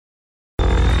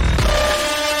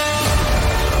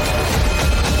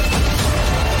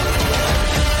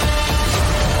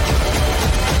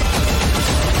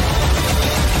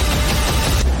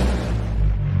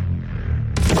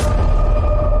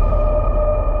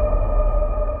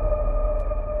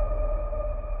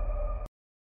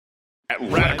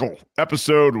Radical,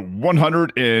 episode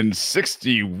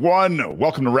 161.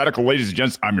 Welcome to Radical, ladies and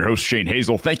gents. I'm your host, Shane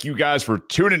Hazel. Thank you guys for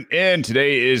tuning in.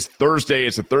 Today is Thursday.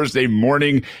 It's a Thursday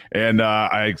morning, and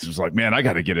I was like, man, I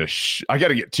got to get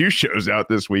two shows out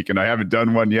this week, and I haven't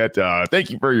done one yet. Thank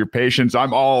you for your patience.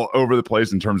 I'm all over the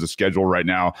place in terms of schedule right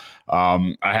now.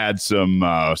 I had some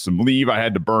leave I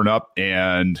had to burn up,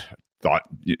 and thought,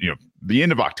 the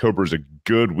end of October is a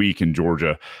good week in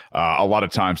Georgia, a lot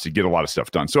of times to get a lot of stuff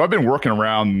done. So I've been working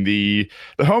around the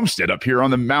homestead up here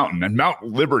on the mountain and Mount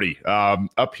Liberty,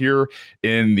 up here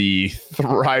in the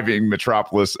thriving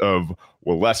metropolis of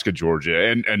Waleska, Georgia.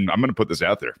 And I'm going to put this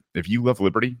out there. If you love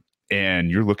Liberty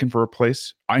and you're looking for a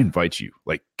place, I invite you,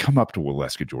 come up to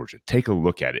Waleska, Georgia. Take a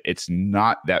look at it. It's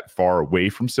not that far away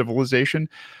from civilization,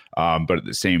 but at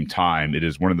the same time, it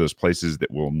is one of those places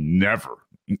that will never,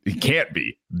 it can't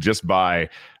be just by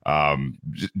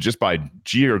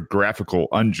geographical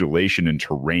undulation and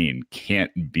terrain,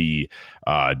 can't be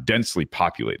densely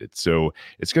populated. So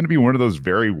it's going to be one of those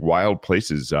very wild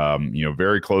places,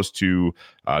 very close to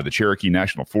the Cherokee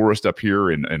National Forest up here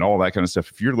and all that kind of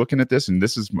stuff. If you're looking at this, and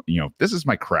this is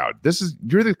my crowd,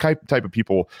 you're the type of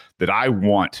people that I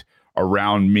want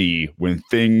around me when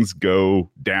things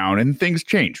go down and things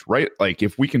change, right? Like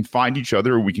if we can find each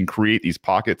other, we can create these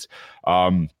pockets,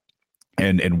 and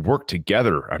work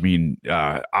together. I mean,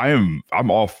 I'm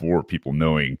all for people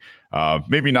knowing,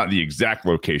 maybe not the exact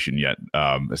location yet,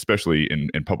 especially in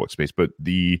public space, but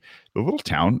the little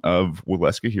town of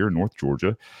Waleska here in North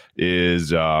Georgia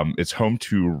is, it's home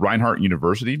to Reinhardt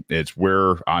University. It's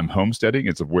where I'm homesteading.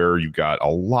 It's where you've got a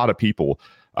lot of people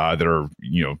that are,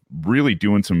 really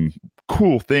doing some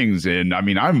cool things. And I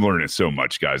mean, I'm learning so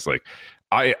much, guys.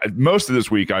 Most of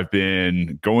this week I've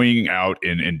been going out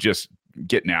and just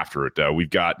getting after it. We've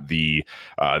got the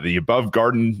above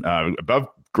ground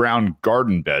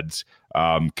garden beds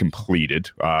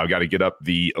completed. I've got to get up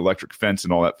the electric fence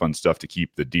and all that fun stuff to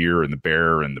keep the deer and the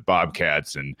bear and the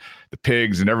bobcats and the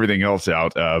pigs and everything else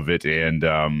out of it. And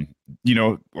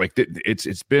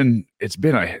it's been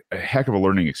a heck of a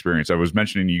learning experience. I was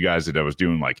mentioning to you guys that I was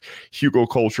doing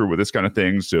hugelkultur with this kind of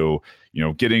thing. So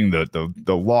getting the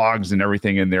logs and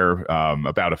everything in there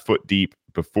about a foot deep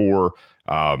before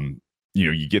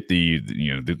you get the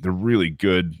really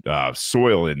good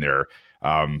soil in there.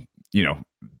 A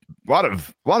lot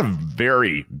of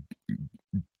very,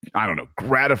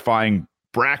 gratifying,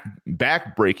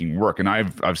 back-breaking work. And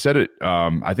I've said it,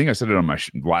 I think I said it on my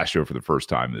last show for the first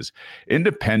time, is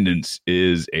independence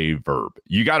is a verb.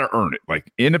 You got to earn it.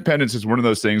 Independence is one of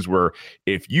those things where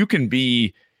if you can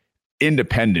be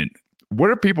independent, what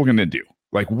are people going to do?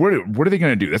 What are they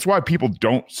going to do? That's why people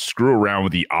don't screw around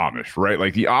with the Amish,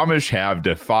 right? The Amish have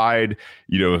defied,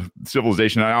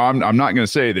 civilization. I'm not going to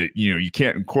say that, you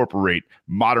can't incorporate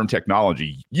modern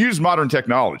technology. Use modern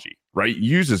technology, right?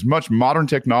 Use as much modern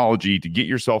technology to get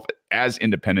yourself as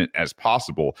independent as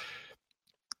possible.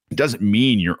 It doesn't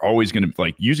mean you're always going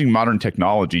to using modern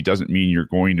technology doesn't mean you're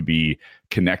going to be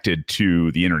connected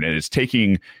to the internet. It's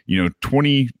taking,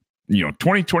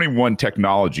 2021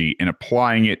 technology and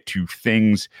applying it to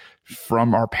things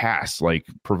from our past, like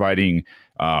providing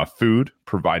food,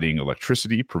 providing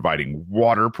electricity, providing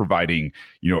water, providing,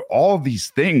 all of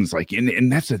these things.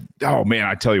 And that's oh man,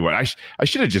 I tell you what, I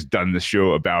should have just done this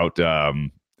show about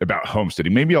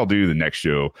homesteading. Maybe I'll do the next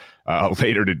show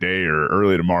later today or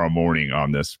early tomorrow morning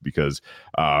on this, because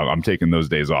I'm taking those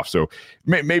days off. So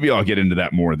maybe I'll get into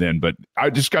that more then. But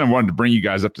I just kind of wanted to bring you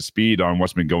guys up to speed on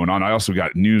what's been going on. I also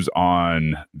got news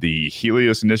on the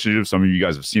Helios initiative. Some of you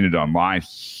guys have seen it online.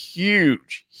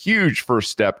 Huge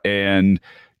first step and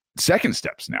second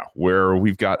steps now, where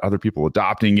we've got other people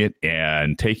adopting it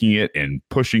and taking it and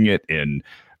pushing it. And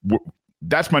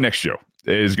that's my next show.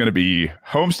 Is going to be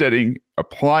homesteading,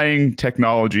 applying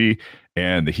technology,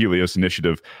 and the Helios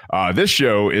initiative. This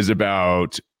show is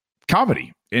about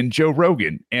comedy and Joe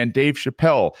Rogan and Dave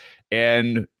Chappelle.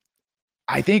 And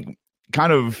I think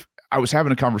I was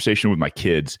having a conversation with my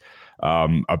kids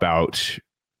about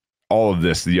all of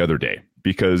this the other day,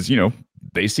 because,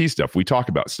 they see stuff. We talk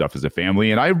about stuff as a family,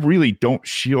 and I really don't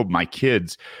shield my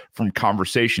kids from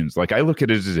conversations. I look at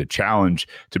it as a challenge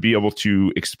to be able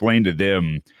to explain to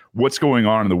them what's going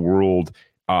on in the world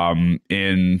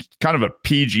in kind of a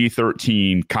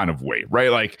PG-13 kind of way,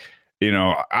 right?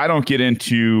 I don't get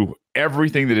into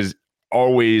everything that is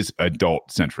always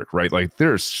adult centric, right?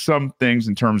 There's some things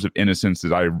in terms of innocence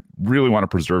that I really want to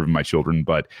preserve in my children,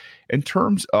 but in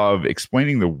terms of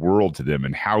explaining the world to them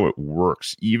and how it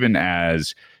works, even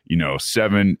as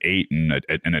 7, 8, and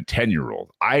a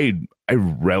 10-year-old, I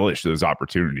relish those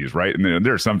opportunities, right? And then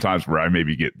there are some times where I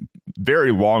maybe get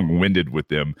very long-winded with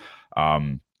them,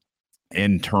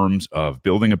 in terms of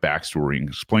building a backstory and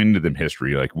explaining to them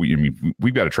history. Like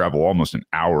we've got to travel almost an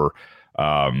hour,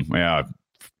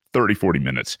 30, 40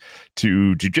 minutes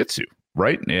to jujitsu,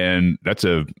 right? And that's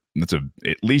at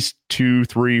least 2,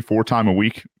 3, 4 times a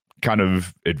week kind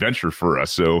of adventure for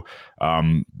us. So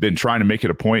been trying to make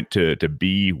it a point to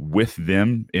be with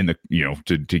them in the,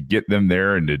 to get them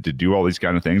there and to do all these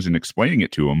kind of things and explaining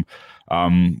it to them.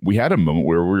 We had a moment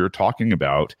where we were talking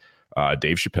about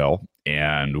Dave Chappelle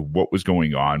and what was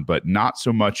going on, but not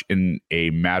so much in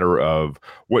a matter of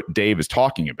what Dave is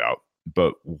talking about,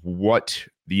 but what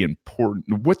the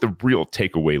real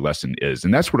takeaway lesson is.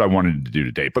 And that's what I wanted to do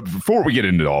today. But before we get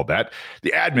into all that,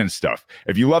 the admin stuff,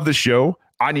 if you love the show,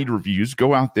 I need reviews.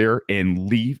 Go out there and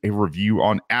leave a review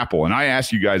on Apple. And I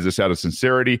ask you guys this out of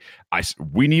sincerity.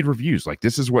 We need reviews. Like,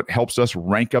 this is what helps us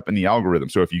rank up in the algorithm.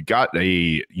 So if you got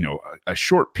a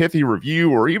short, pithy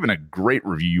review or even a great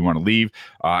review you want to leave,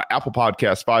 Apple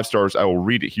Podcast 5 stars, I will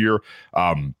read it here.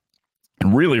 I'm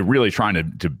really, really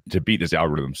trying to beat this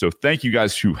algorithm. So thank you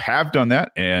guys who have done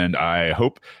that. And I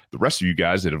hope the rest of you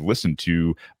guys that have listened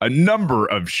to a number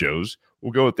of shows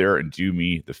will go out there and do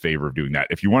me the favor of doing that.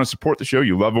 If you want to support the show,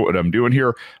 you love what I'm doing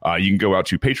here, you can go out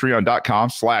to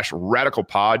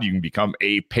patreon.com/radicalpod. You can become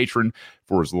a patron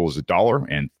for as little as $1.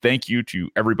 And thank you to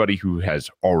everybody who has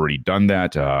already done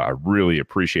that. I really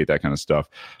appreciate that kind of stuff.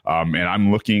 And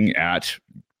I'm looking at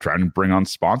trying to bring on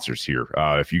sponsors here.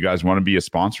 If you guys want to be a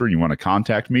sponsor and you want to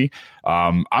contact me,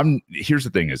 here's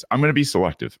the thing is I'm going to be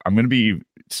selective. I'm going to be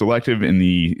selective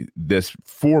in this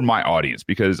for my audience,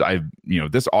 because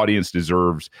this audience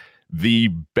deserves the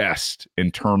best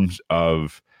in terms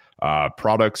of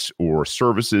products or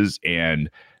services.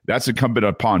 And that's incumbent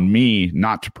upon me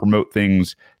not to promote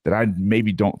things that I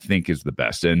maybe don't think is the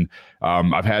best. And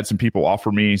I've had some people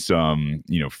offer me some,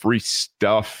 free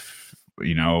stuff,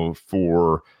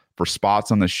 for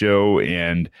spots on the show.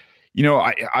 And,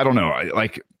 I don't know.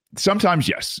 Sometimes,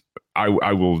 yes,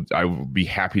 I will be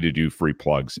happy to do free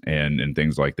plugs and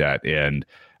things like that. And,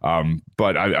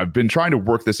 but I've been trying to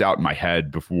work this out in my head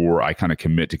before I kind of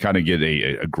commit to kind of get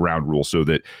a ground rule, so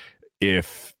that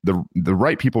if the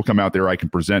right people come out there, I can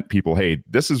present people, hey,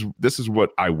 this is what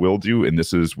I will do, and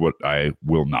this is what I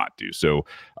will not do. So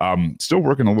still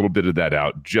working a little bit of that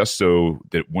out, just so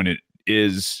that when it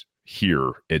is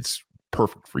here, it's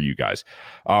perfect for you guys.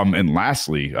 And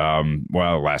lastly,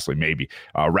 maybe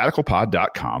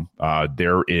radicalpod.com.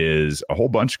 There is a whole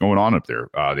bunch going on up there.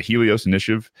 The Helios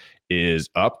Initiative is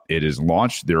up. It is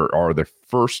launched. There are the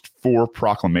first 4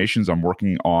 proclamations. I'm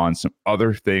working on some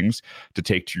other things to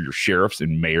take to your sheriffs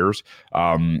and mayors.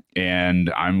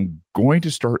 And I'm going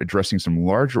to start addressing some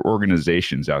larger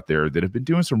organizations out there that have been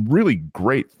doing some really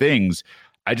great things,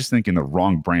 I just think in the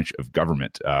wrong branch of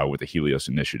government with the Helios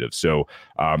Initiative. So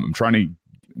I'm trying to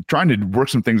work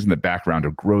some things in the background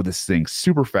to grow this thing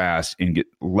super fast and get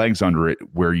legs under it,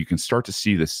 where you can start to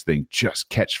see this thing just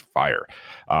catch fire.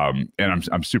 And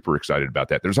I'm super excited about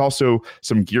that. There's also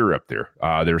some gear up there.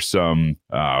 There's some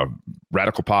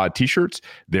Radical Pod t-shirts.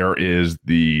 There is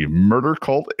the Murder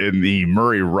Cult in the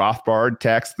Murray Rothbard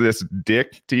Tax This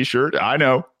Dick t-shirt. I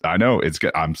know it's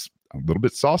good. I'm a little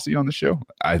bit saucy on the show.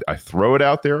 I throw it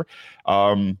out there.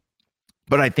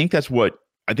 But I think that's what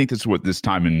this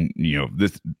time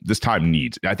this time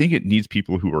needs. I think it needs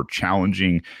people who are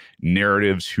challenging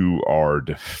narratives, who are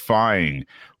defying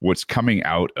what's coming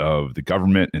out of the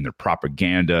government and their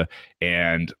propaganda,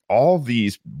 and all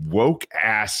these woke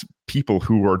ass people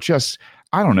who are just,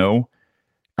 I don't know.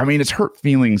 I mean, it's hurt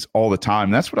feelings all the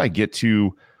time. That's what I get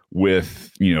to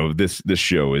with, this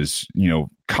show is,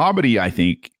 comedy, I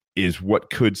think, is what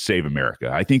could save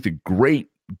America. I think the great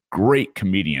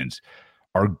comedians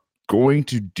are going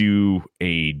to do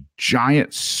a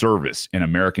giant service in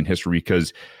American history,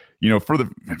 because,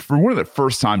 for one of the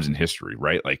first times in history,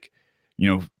 right?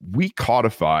 We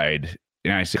codified,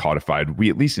 and I say codified, we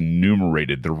at least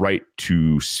enumerated the right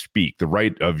to speak, the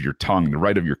right of your tongue, the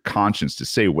right of your conscience to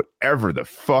say whatever the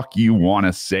fuck you want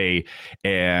to say.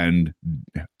 And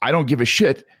I don't give a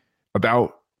shit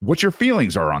about what your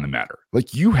feelings are on the matter.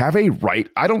 You have a right.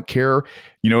 I don't care,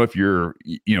 if you're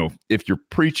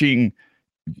preaching,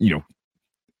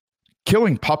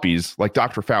 killing puppies like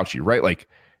Dr. Fauci, right?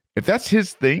 If that's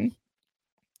his thing,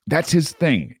 that's his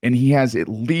thing. And he has at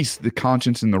least the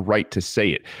conscience and the right to say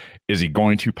it. Is he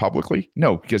going to publicly?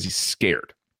 No, because he's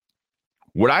scared.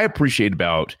 What I appreciate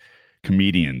about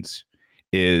comedians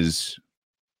is,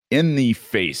 in the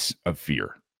face of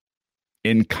fear,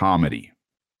 in comedy,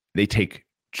 they take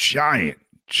giant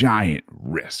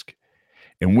risk.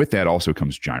 And with that also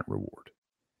comes giant reward.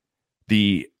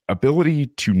 The ability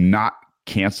to not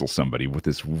cancel somebody with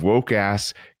this woke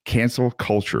ass cancel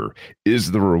culture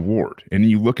is the reward. And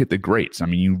you look at the greats. I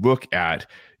mean, you look at,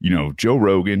 Joe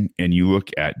Rogan, and you look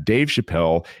at Dave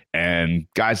Chappelle and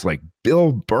guys like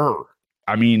Bill Burr.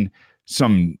 I mean,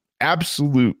 some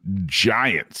absolute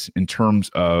giants in terms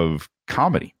of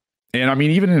comedy. And I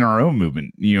mean, even in our own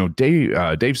movement,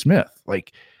 Dave Smith,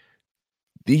 like,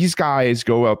 these guys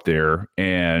go up there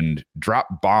and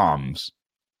drop bombs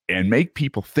and make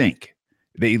people think.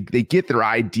 They get their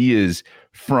ideas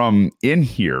from in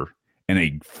here in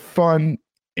a fun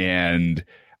and,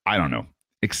 I don't know,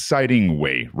 exciting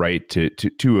way, right?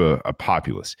 To a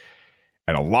populace.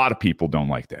 And a lot of people don't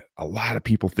like that. A lot of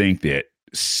people think that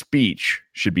speech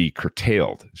should be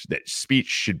curtailed, that speech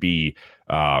should be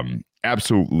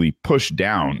absolutely pushed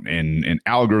down and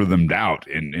algorithmed out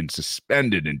and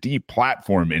suspended and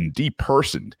deplatformed and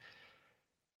depersoned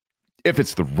if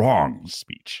it's the wrong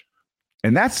speech.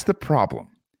 And that's the problem,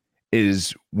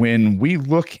 is when we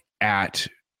look at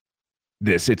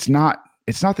this, it's not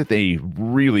that they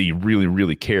really, really,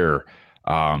 really care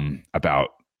about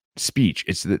speech.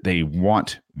 It's that they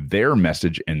want their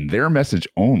message and their message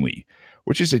only,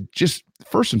 which is just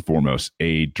first and foremost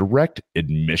a direct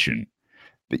admission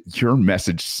that your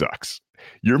message sucks.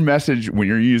 Your message, when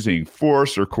you're using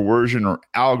force or coercion or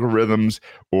algorithms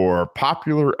or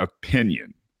popular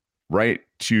opinion, right,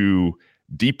 to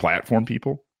deplatform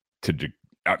people,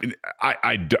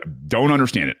 I don't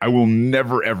understand it. I will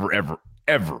never, ever, ever,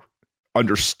 ever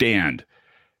understand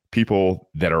people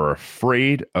that are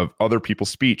afraid of other people's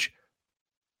speech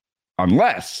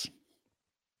unless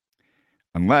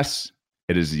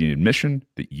it is the admission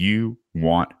that you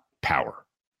want power.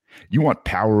 You want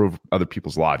power over other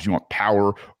people's lives. You want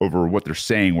power over what they're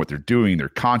saying, what they're doing, their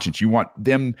conscience. You want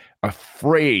them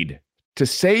afraid to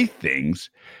say things.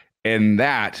 And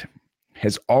that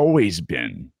has always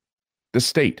been the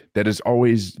state. That has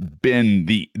always been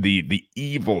the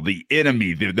evil, the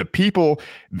enemy, the people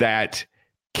that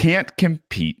can't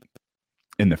compete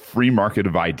in the free market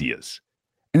of ideas.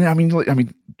 And I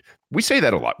mean, we say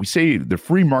that a lot. We say the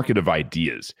free market of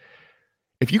ideas.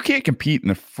 If you can't compete in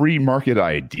the free market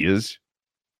ideas,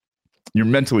 you're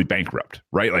mentally bankrupt,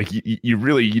 right? Like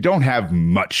you don't have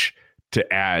much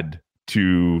to add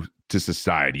to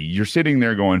society. You're sitting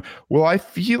there going, well, I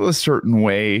feel a certain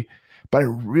way, but I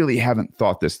really haven't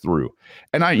thought this through.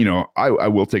 And I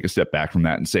will take a step back from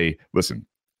that and say, listen,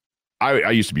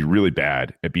 I used to be really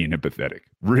bad at being empathetic,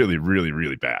 really, really,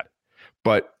 really bad,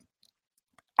 but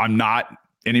I'm not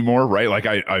anymore, right? Like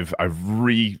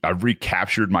I've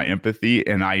recaptured my empathy,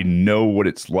 and I know what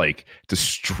it's like to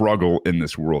struggle in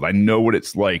this world. I know what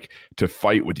it's like to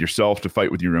fight with yourself, to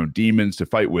fight with your own demons, to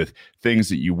fight with things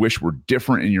that you wish were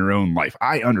different in your own life.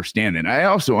 I understand it. And I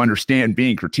also understand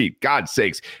being critiqued. God's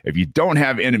sakes, if you don't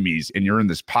have enemies and you're in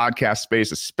this podcast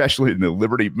space, especially in the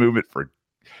liberty movement,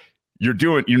 you're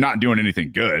not doing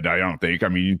anything good, I don't think. I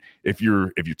mean, if you're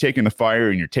taking the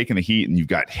fire and you're taking the heat and you've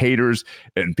got haters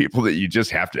and people that you just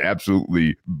have to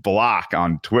absolutely block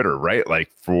on Twitter, right?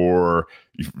 Like for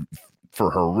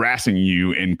harassing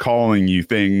you and calling you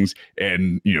things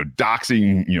and,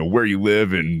 doxing, where you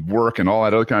live and work and all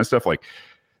that other kind of stuff. Like,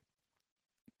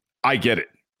 I get it.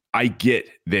 I get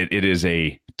that it is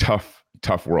a tough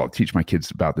world. I teach my kids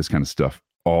about this kind of stuff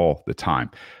all the time.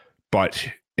 But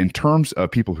in terms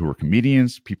of people who are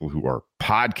comedians, people who are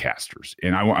podcasters,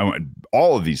 and I want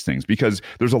all of these things, because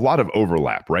there's a lot of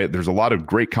overlap, right? There's a lot of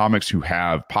great comics who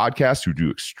have podcasts who do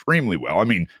extremely well. I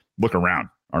mean, look around.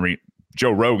 I mean,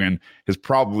 Joe Rogan is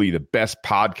probably the best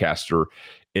podcaster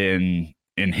in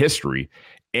history.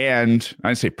 And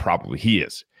I'd say probably he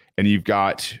is. And you've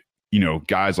got,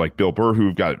 guys like Bill Burr,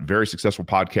 who've got very successful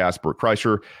podcasts, Bert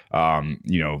Kreischer,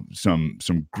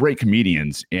 some great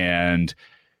comedians, and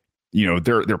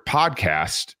their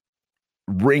podcast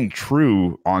ring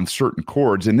true on certain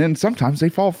chords, and then sometimes they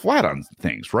fall flat on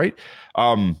things, right?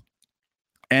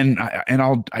 And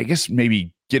I'll guess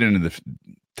maybe get into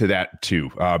that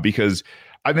too, because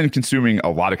I've been consuming a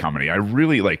lot of comedy. I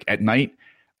really like at night.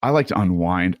 I like to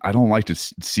unwind. I don't like to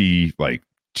see like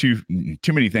too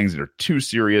many things that are too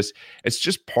serious. It's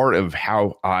just part of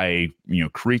how I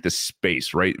create the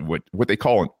space, right? What they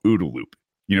call an OODA loop.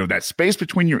 That space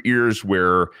between your ears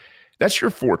where that's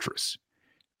your fortress.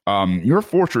 Your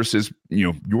fortress is,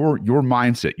 your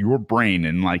mindset, your brain,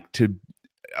 and like to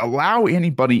allow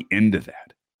anybody into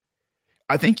that,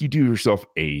 I think you do yourself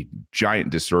a giant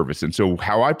disservice. And so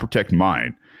how I protect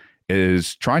mine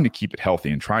is trying to keep it healthy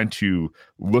and trying to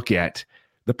look at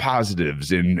the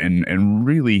positives and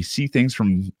really see things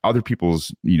from other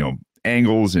people's,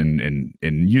 angles and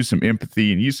use some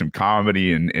empathy and use some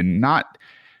comedy and not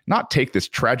take this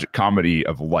tragic comedy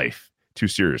of life too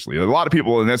seriously. A lot of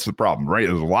people, and that's the problem, right?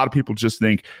 There's a lot of people just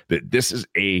think that this is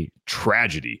a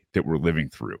tragedy that we're living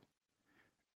through.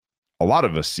 A lot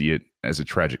of us see it as a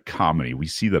tragic comedy. We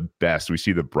see the best, we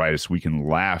see the brightest, we can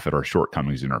laugh at our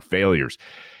shortcomings and our failures.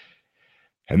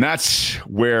 And that's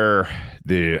where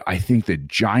I think the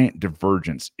giant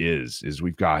divergence is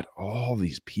we've got all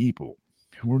these people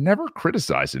who were never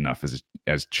criticized enough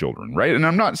as children, right? And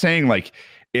I'm not saying like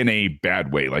in a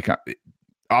bad way. Like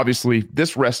obviously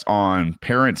this rests on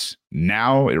parents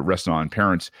now. It rests on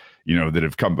parents, that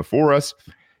have come before us.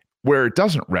 Where it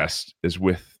doesn't rest is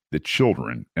with the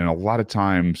children. And a lot of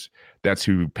times that's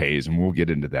who pays. And we'll get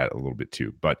into that a little bit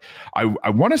too. But I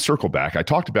want to circle back. I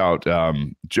talked about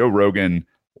Joe Rogan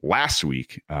last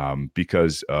week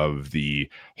because of the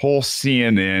whole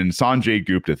CNN Sanjay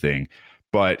Gupta thing.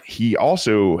 But he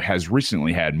also has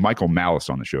recently had Michael Malice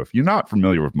on the show. If you're not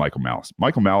familiar with Michael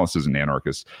Malice is an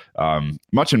anarchist.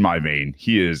 Much in my vein,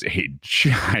 he is a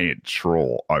giant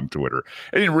troll on Twitter.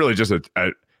 And really just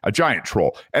a giant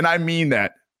troll. And I mean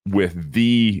that with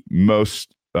the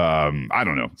most,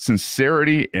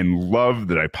 sincerity and love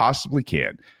that I possibly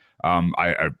can.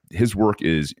 His work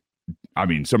is,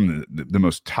 some of the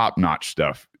most top-notch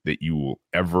stuff that you will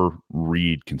ever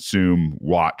read, consume,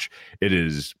 watch.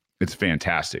 It's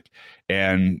fantastic.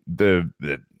 And the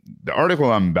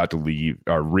article I'm about to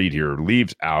read here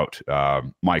leaves out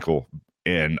Michael,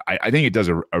 and I think it does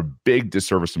a big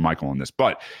disservice to Michael on this.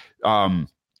 But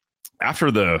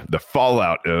after the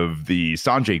fallout of the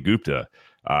Sanjay Gupta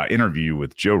interview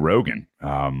with Joe Rogan,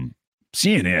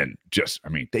 CNN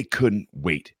they couldn't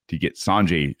wait to get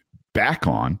Sanjay back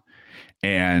on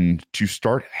and to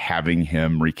start having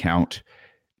him recount,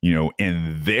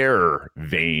 in their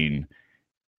vein,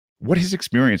 what his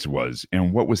experience was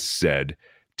and what was said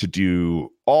to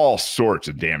do all sorts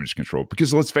of damage control.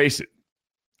 Because let's face it,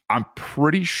 I'm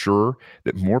pretty sure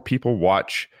that more people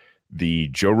watch the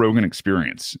Joe Rogan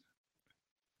Experience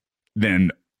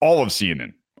than all of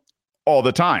CNN all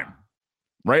the time,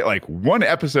 right? Like one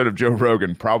episode of Joe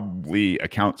Rogan probably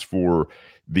accounts for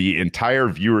the entire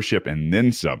viewership and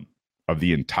then some of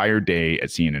the entire day at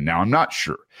CNN. Now, I'm not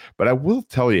sure, but I will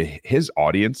tell you his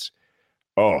audience,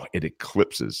 it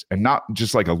eclipses, and not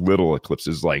just like a little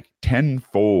eclipses, like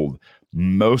tenfold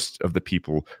most of the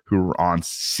people who are on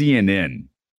CNN.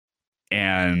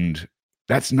 And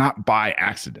that's not by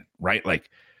accident, right? Like,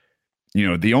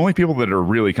 the only people that are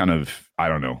really kind of,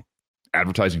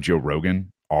 advertising Joe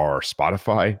Rogan are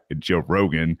Spotify and Joe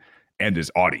Rogan and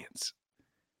his audience.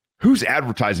 Who's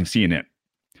advertising CNN?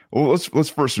 Well, let's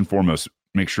first and foremost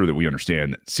make sure that we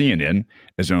understand that CNN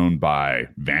is owned by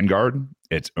Vanguard,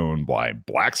 it's owned by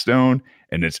Blackstone,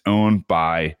 and it's owned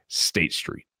by State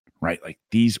Street, right? Like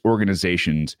these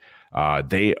organizations,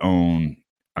 they own,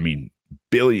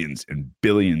 billions and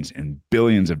billions and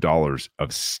billions of dollars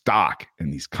of stock in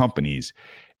these companies.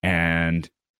 And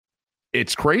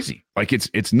it's crazy. Like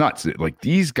it's nuts. Like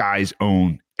these guys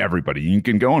own everybody. You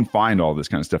can go and find all this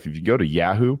kind of stuff. If you go to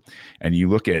Yahoo and you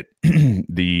look at you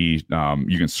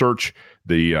can search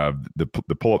the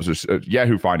pull-ups,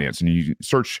 Yahoo Finance, and you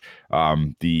search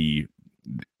the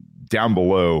down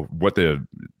below what the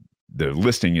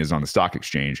listing is on the stock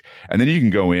exchange. And then you can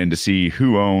go in to see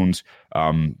who owns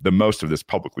the most of this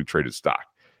publicly traded stock.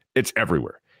 It's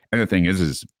everywhere. And the thing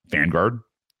is Vanguard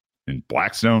and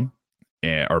Blackstone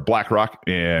or BlackRock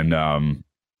and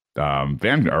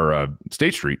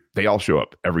State Street, they all show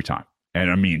up every time.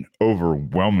 And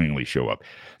overwhelmingly show up.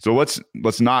 So let's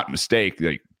not mistake,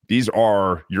 like, these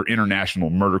are your international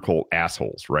murder cult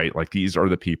assholes, right? Like these are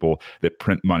the people that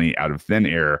print money out of thin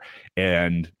air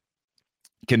and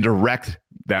can direct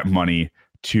that money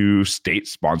to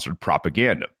state-sponsored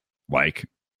propaganda, like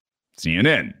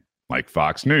CNN, like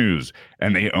Fox News,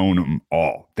 and they own them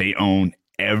all. They own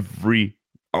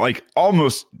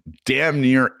almost damn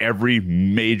near every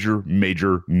major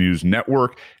news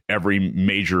network, every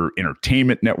major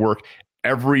entertainment network,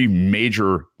 every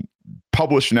major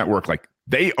published network. Like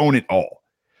they own it all.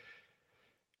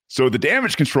 So the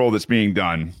damage control that's being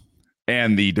done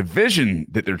and the division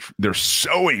that they're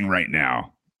sowing right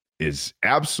now is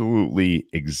absolutely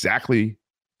exactly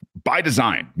by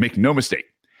design. Make no mistake.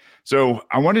 So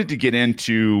I wanted to get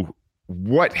into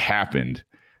what happened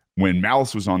when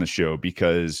Malice was on the show,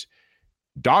 because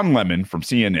Don Lemon from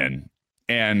CNN,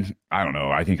 and I don't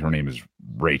know, I think her name is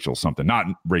Rachel something, not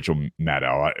Rachel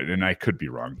Maddow, and I could be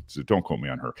wrong, so don't quote me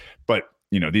on her. But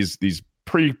these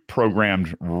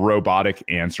pre-programmed robotic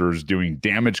answers doing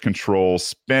damage control,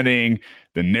 spinning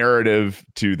the narrative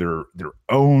to their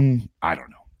own, I don't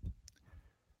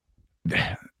know.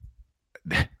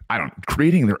 I don't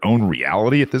creating their own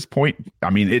reality at this point. I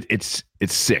mean, it's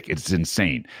sick. It's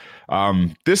insane.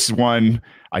 This one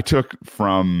I took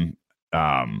from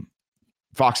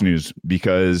Fox News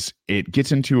because it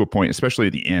gets into a point, especially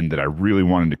at the end, that I really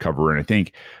wanted to cover, and I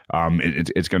think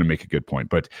it's going to make a good point.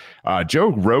 But Joe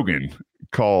Rogan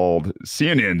called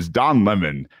CNN's Don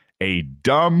Lemon a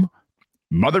dumb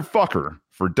motherfucker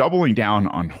for doubling down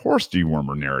on horse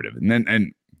dewormer narrative,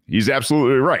 and he's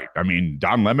absolutely right. I mean,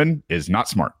 Don Lemon is not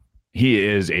smart. He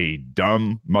is a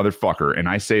dumb motherfucker. And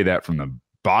I say that from the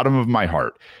bottom of my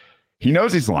heart. He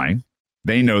knows he's lying.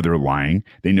 They know they're lying.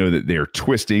 They know that they're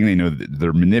twisting. They know that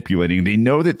they're manipulating. They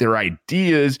know that their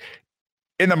ideas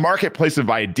in the marketplace of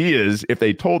ideas, if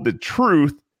they told the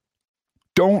truth,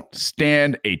 don't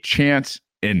stand a chance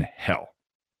in hell.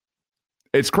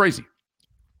 It's crazy.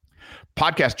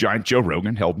 Podcast giant Joe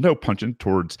Rogan held no punching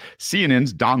towards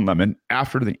CNN's Don Lemon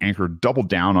after the anchor doubled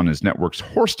down on his network's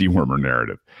horse dewormer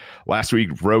narrative. Last week,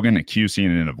 Rogan accused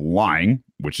CNN of lying,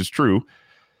 which is true,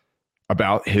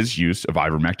 about his use of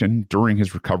ivermectin during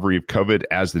his recovery of COVID,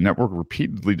 as the network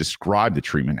repeatedly described the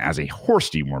treatment as a horse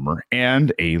dewormer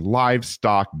and a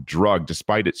livestock drug,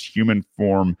 despite its human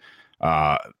form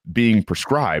being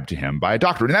prescribed to him by a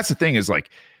doctor. And that's the thing, is like,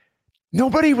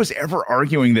 nobody was ever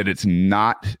arguing that it's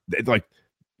not. Like,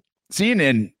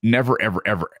 CNN never, ever,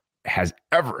 ever has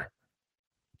ever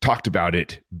talked about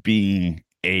it being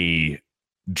a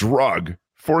drug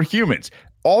for humans.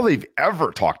 All they've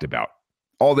ever talked about,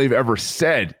 all they've ever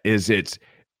said is it's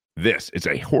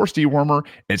a horse dewormer.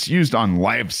 It's used on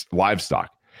livestock.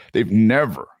 They've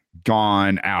never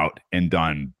gone out and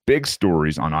done big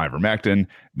stories on ivermectin.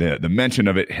 The mention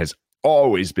of it has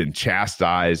always been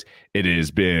chastised. It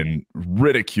has been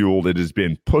ridiculed. It has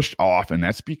been pushed off. And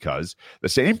that's because the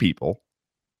same people,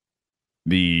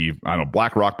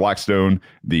 BlackRock, Blackstone,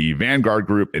 the Vanguard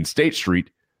Group, and State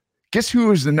Street, guess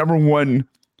who is the number one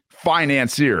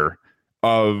financier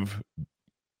of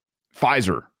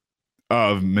Pfizer,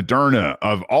 of Moderna,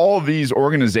 of all of these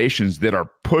organizations that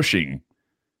are pushing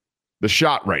the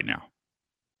shot right now?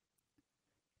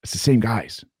 It's the same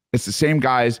guys. It's the same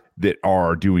guys that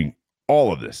are doing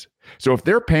all of this. So if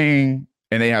they're paying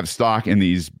and they have stock in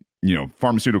these,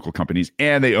 pharmaceutical companies,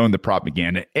 and they own the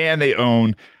propaganda, and they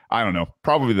own, I don't know,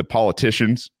 probably the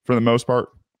politicians for the most part,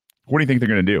 what do you think they're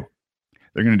going to do?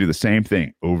 They're going to do the same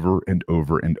thing over and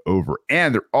over and over.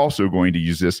 And they're also going to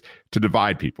use this to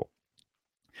divide people.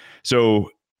 So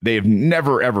they have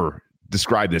never, ever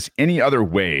described this any other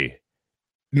way,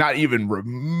 not even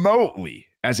remotely,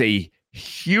 as a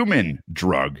human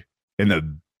drug in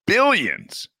the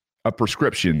billions of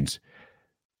prescriptions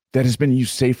that has been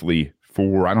used safely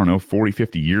for, 40,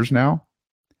 50 years now.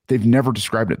 They've never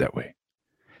described it that way.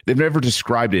 They've never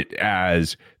described it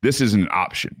as this is an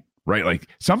option, right? Like,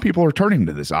 some people are turning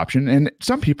to this option, and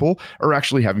some people are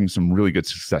actually having some really good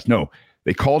success. No,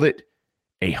 they called it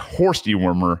a horse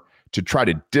dewormer to try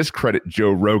to discredit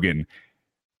Joe Rogan.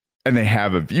 And they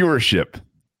have a viewership,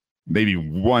 maybe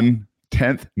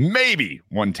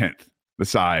 1/10 the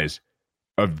size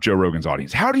of Joe Rogan's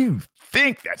audience. How do you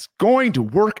think that's going to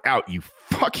work out, you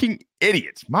fucking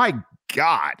idiots? My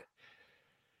God.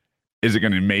 Is it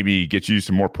going to maybe get you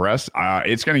some more press?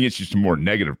 It's going to get you some more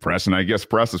negative press, and I guess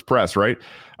press is press, right?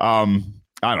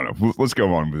 I don't know. Let's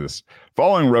go on with this.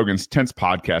 Following Rogan's tense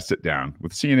podcast sit down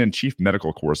with CNN chief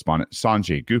medical correspondent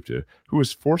Sanjay Gupta, who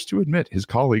was forced to admit his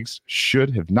colleagues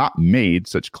should have not made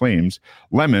such claims,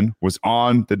 Lemon was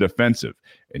on the defensive,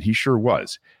 and he sure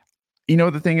was.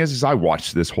 The thing is I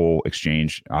watched this whole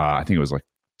exchange. I think it was like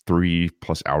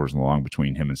 3+ hours long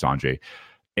between him and Sanjay,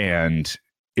 and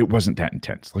it wasn't that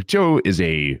intense. Like, Joe is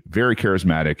a very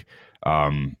charismatic,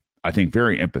 I think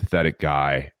very empathetic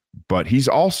guy, but he's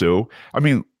also,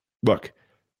 look,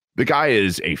 the guy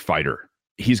is a fighter.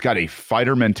 He's got a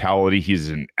fighter mentality. He's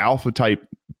an alpha type,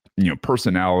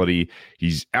 personality.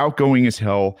 He's outgoing as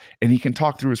hell, and he can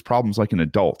talk through his problems like an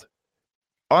adult.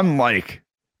 Unlike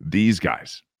these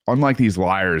guys, unlike these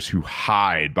liars who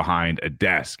hide behind a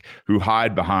desk, who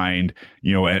hide behind,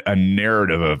 a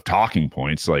narrative of talking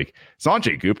points, like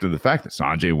Sanjay Gupta. The fact that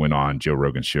Sanjay went on Joe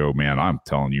Rogan's show, man, I'm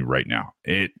telling you right now,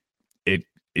 it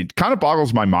kind of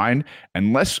boggles my mind,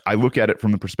 unless I look at it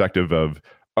from the perspective of,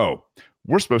 oh,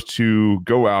 we're supposed to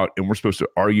go out and we're supposed to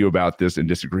argue about this and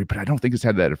disagree. But I don't think it's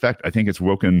had that effect. I think it's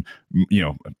woken,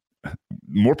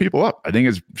 more people up. I think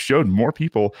it's showed more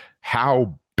people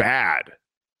how bad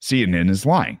CNN is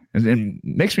lying. And it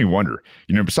makes me wonder,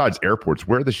 besides airports,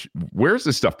 where's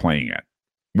this stuff playing at?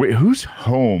 Whose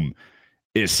home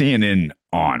is CNN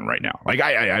on right now? Like,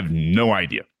 I have no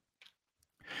idea.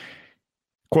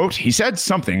 Quote, he said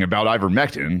something about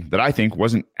ivermectin that I think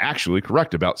wasn't actually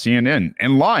correct about CNN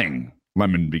and lying,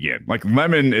 Lemon began. Like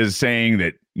Lemon is saying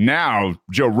that now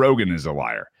Joe Rogan is a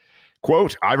liar.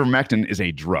 Quote, ivermectin is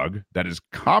a drug that is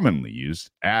commonly used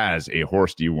as a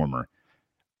horse dewormer.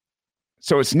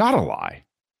 So it's not a lie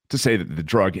to say that the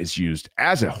drug is used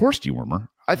as a horse dewormer.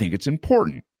 I think it's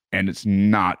important, and it's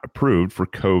not approved for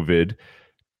COVID,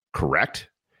 correct?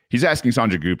 He's asking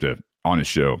Sanjay Gupta on his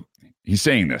show. He's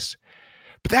saying this.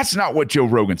 But that's not what Joe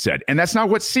Rogan said, and that's not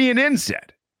what CNN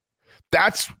said.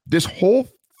 This whole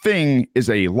thing is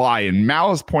a lie, and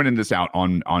Mal is pointing this out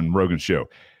on Rogan's show.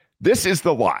 This is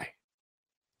the lie.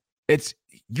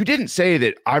 You didn't say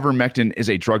that ivermectin is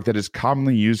a drug that is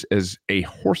commonly used as a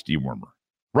horse dewormer,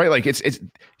 right? Like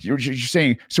you're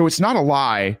saying, so it's not a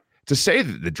lie to say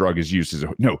that the drug is used as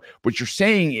no. What you're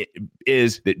saying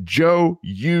is that Joe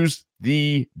used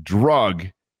the drug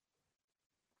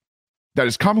that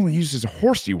is commonly used as a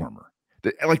horse dewormer,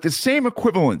 like the same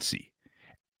equivalency,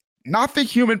 not the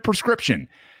human prescription.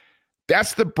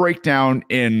 That's the breakdown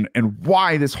and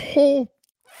why this whole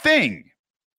thing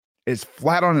is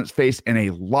flat on its face and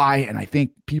a lie, and I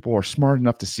think people are smart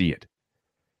enough to see it.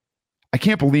 I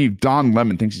can't believe Don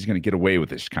Lemon thinks he's going to get away with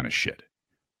this kind of shit.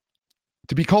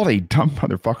 To be called a dumb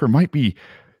motherfucker might be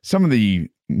some of the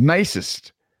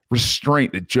nicest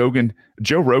restraint that Joe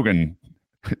Rogan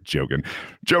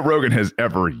has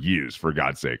ever used, for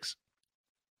God's sakes.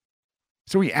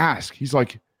 So he's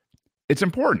like, it's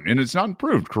important and it's not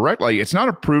approved, correct? Like it's not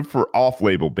approved for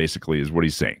off-label, basically, is what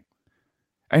he's saying.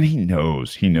 And he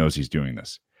knows he's doing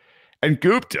this. And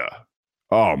Gupta,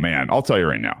 oh man, I'll tell you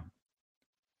right now.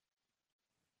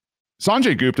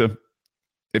 Sanjay Gupta,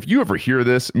 if you ever hear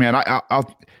this, man,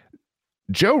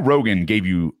 Joe Rogan gave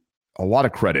you a lot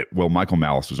of credit while Michael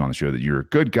Malice was on the show, that you're a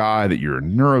good guy, that you're a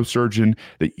neurosurgeon,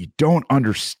 that you don't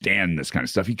understand this kind of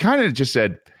stuff. He kind of just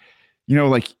said,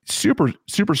 like super,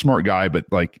 super smart guy, but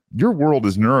like your world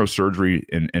is neurosurgery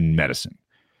and medicine.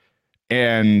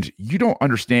 And you don't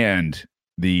understand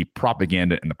the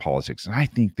propaganda and the politics. And I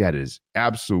think that is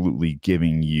absolutely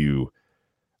giving you,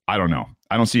 I don't know.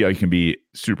 I don't see how you can be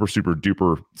super, super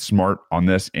duper smart on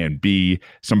this and be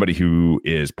somebody who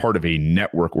is part of a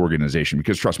network organization.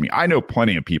 Because trust me, I know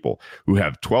plenty of people who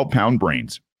have 12-pound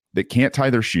brains that can't tie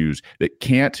their shoes, that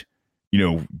can't,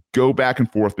 go back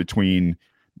and forth between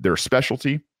their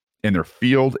specialty and their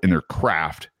field and their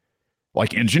craft,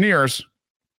 like engineers,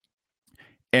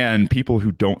 and people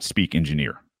who don't speak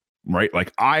engineer. Right?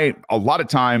 Like a lot of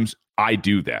times I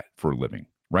do that for a living,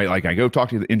 right? Like I go talk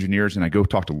to the engineers and I go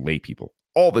talk to lay people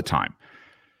all the time.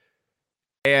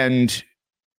 And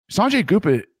Sanjay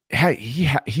Gupta,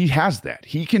 he has that.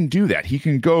 He can do that. He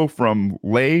can go from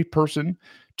lay person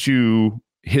to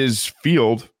his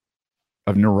field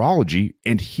of neurology,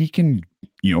 and he can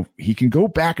go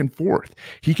back and forth.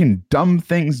 He can dumb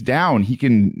things down. He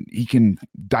can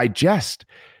digest.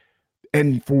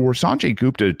 And for Sanjay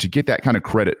Gupta to get that kind of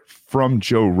credit from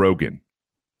Joe Rogan,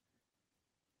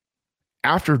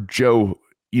 after Joe,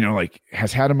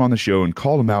 has had him on the show and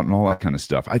called him out and all that kind of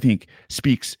stuff, I think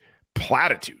speaks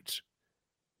platitudes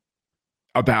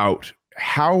about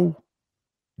how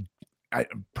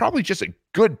probably just a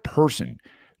good person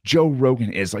Joe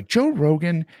Rogan is. Like Joe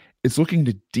Rogan is looking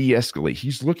to de-escalate.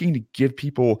 He's looking to give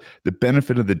people the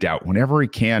benefit of the doubt whenever he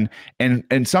can,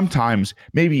 and sometimes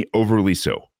maybe overly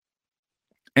so.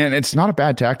 And it's not a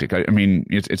bad tactic. I mean,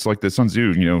 it's like the Sun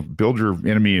Tzu, build your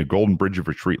enemy a golden bridge of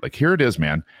retreat. Like, here it is,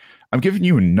 man. I'm giving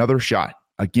you another shot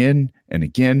again and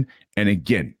again and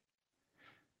again.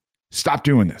 Stop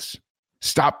doing this.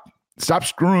 Stop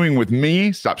screwing with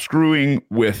me. Stop screwing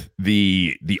with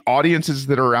the audiences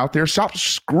that are out there. Stop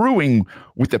screwing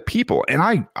with the people.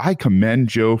 And I commend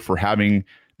Joe for having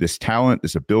this talent,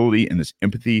 this ability, and this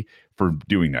empathy for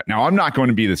doing that. Now, I'm not going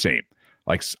to be the same.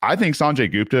 Like, I think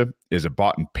Sanjay Gupta is a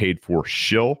bought and paid for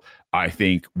shill. I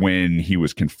think when he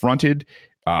was confronted,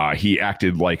 he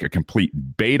acted like a complete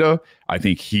beta. I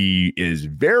think he is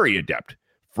very adept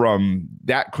from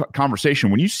that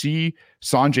conversation. When you see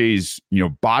Sanjay's,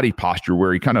 body posture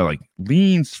where he kind of like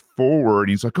leans forward,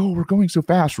 he's like, oh, we're going so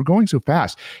fast. We're going so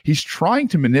fast. He's trying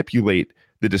to manipulate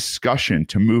the discussion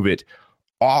to move it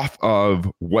off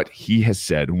of what he has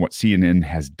said and what CNN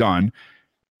has done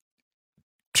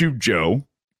to Joe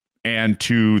and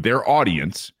to their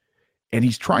audience. And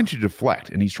he's trying to deflect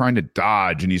and he's trying to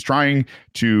dodge and he's trying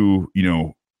to,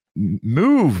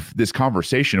 move this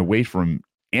conversation away from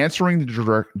answering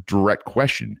the direct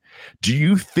question. Do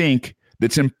you think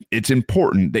that it's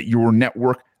important that your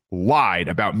network lied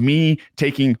about me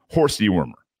taking horse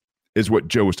dewormer? Is what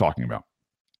Joe was talking about.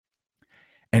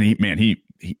 And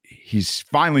he's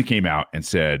finally came out and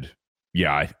said,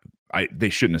 yeah, they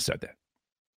shouldn't have said that.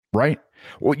 Right?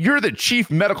 Well, you're the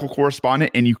chief medical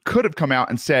correspondent, and you could have come out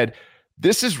and said,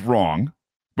 this is wrong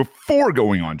before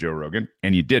going on Joe Rogan,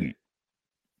 and you didn't.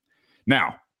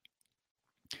 Now,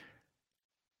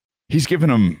 he's given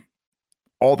him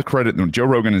all the credit. Joe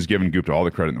Rogan has given Gupta all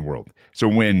the credit in the world. So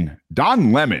when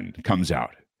Don Lemon comes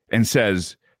out and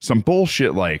says some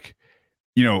bullshit like,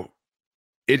 you know,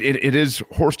 it is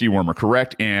horse dewormer,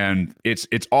 correct? And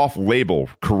it's off label,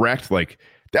 correct? Like,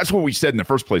 that's what we said in the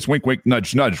first place. Wink, wink,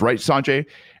 nudge, nudge, right, Sanjay?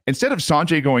 Instead of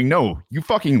Sanjay going, no, you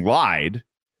fucking lied.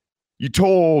 You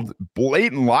told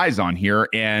blatant lies on here,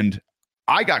 and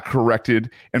I got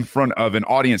corrected in front of an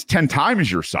audience 10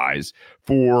 times your size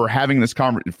for having this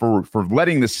for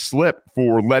letting this slip,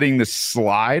 for letting this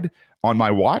slide on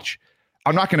my watch.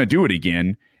 I'm not going to do it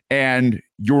again. And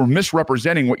you're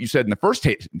misrepresenting what you said in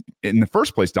the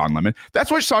first place, Don Lemon. That's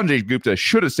what Sanjay Gupta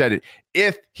should have said it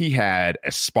if he had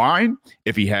a spine,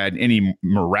 if he had any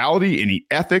morality, any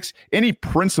ethics, any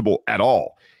principle at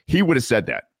all. He would have said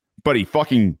that. But he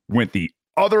fucking went the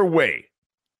other way.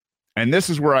 And this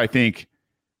is where I think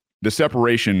the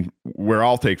separation where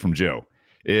I'll take from Joe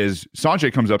is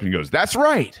Sanjay comes up and goes, that's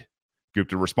right.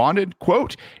 Gupta responded,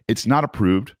 quote, it's not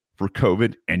approved for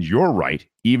COVID, and you're right.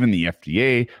 Even the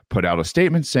FDA put out a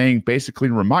statement saying, basically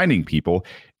reminding people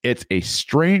it's a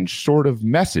strange sort of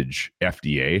message,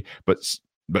 FDA, but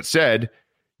said,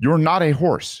 you're not a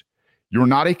horse. You're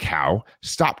not a cow.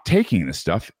 Stop taking this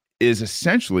stuff is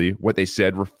essentially what they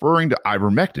said, referring to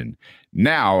ivermectin.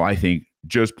 Now, I think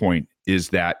Joe's point is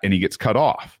that, and he gets cut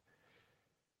off.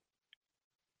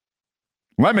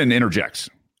 Lemon interjects,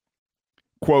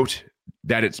 quote,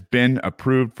 that it's been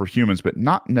approved for humans, but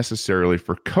not necessarily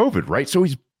for COVID, right? So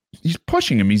he's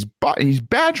pushing him, he's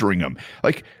badgering him.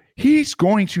 Like, he's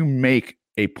going to make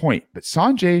a point, but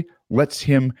Sanjay lets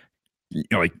him,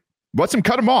 lets him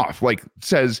cut him off, like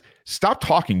says, stop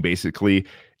talking, basically.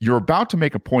 You're about to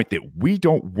make a point that we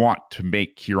don't want to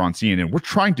make here on CNN. We're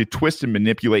trying to twist and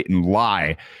manipulate and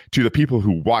lie to the people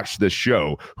who watch this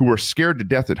show, who are scared to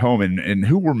death at home and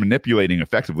who we're manipulating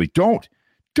effectively. Don't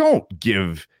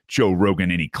give Joe Rogan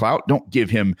any clout. Don't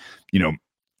give him,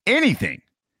 anything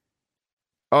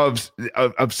of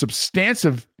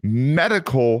substantive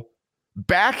medical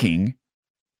backing.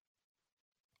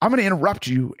 I'm going to interrupt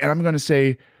you, and I'm going to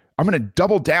say, I'm going to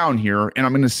double down here, and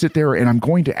I'm going to sit there, and I'm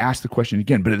going to ask the question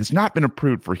again. But it has not been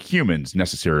approved for humans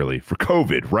necessarily for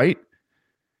COVID, right?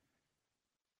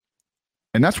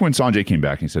 And that's when Sanjay came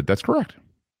back and said, that's correct.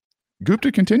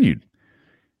 Gupta continued.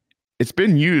 It's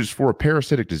been used for a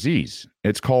parasitic disease.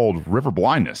 It's called river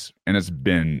blindness, and it's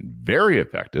been very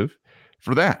effective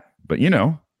for that. But,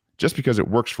 just because it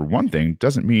works for one thing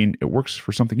doesn't mean it works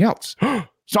for something else.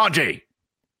 Sanjay,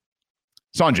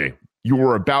 you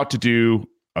were about to do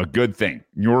a good thing.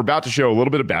 You were about to show a little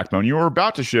bit of backbone. You were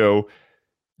about to show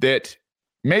that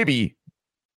maybe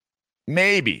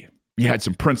you had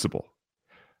some principle.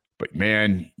 But,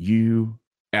 man, you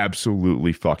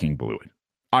absolutely fucking blew it.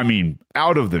 I mean,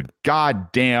 out of the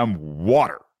goddamn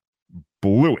water.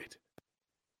 Blew it.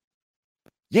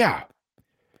 Yeah.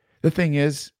 The thing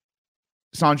is,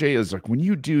 Sanjay is like, when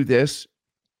you do this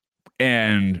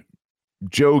and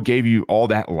Joe gave you all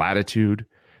that latitude,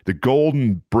 the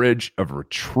golden bridge of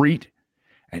retreat,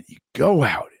 and you go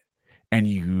out and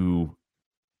you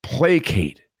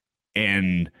placate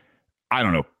and,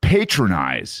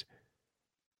 patronize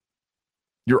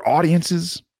your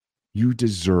audiences, you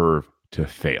deserve to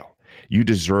fail. You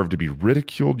deserve to be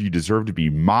ridiculed. You deserve to be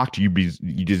mocked. You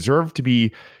deserve to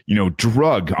be,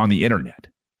 drugged on the internet.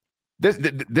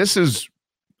 This is,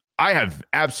 I have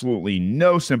absolutely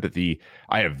no sympathy.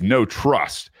 I have no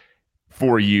trust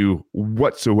for you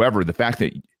whatsoever. The fact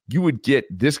that you would get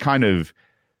this kind of,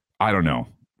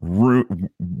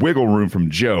 wiggle room from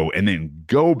Joe and then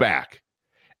go back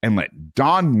and let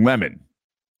Don Lemon,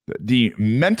 the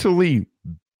mentally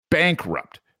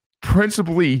bankrupt,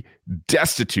 principally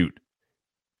destitute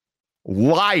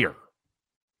liar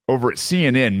over at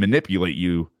CNN, manipulate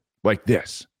you like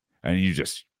this. And you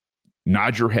just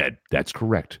nod your head. That's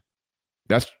correct.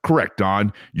 That's correct,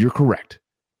 Don. You're correct.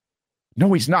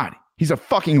 No, he's not. He's a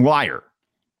fucking liar.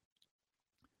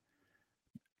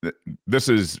 This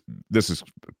is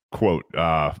quote.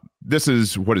 This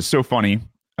is what is so funny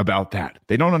about that.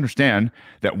 They don't understand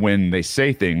that when they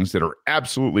say things that are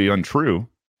absolutely untrue.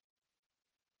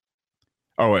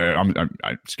 Oh,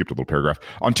 I skipped a little paragraph.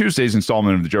 On Tuesday's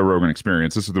installment of the Joe Rogan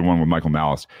Experience, this is the one with Michael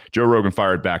Malice, Joe Rogan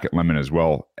fired back at Lemon as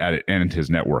well and his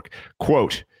network.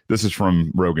 Quote, this is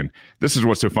from Rogan. This is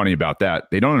what's so funny about that.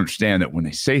 They don't understand that when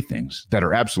they say things that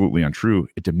are absolutely untrue,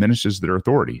 it diminishes their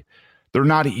authority. They're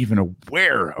not even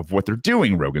aware of what they're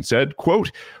doing, Rogan said.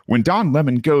 Quote, when Don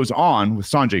Lemon goes on with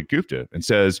Sanjay Gupta and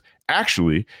says,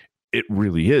 actually, it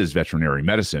really is veterinary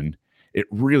medicine. It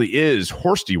really is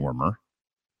horse dewormer.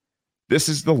 This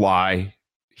is the lie.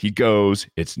 He goes,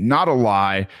 it's not a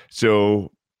lie.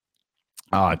 So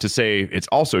to say it's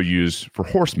also used for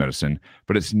horse medicine,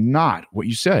 but it's not what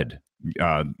you said.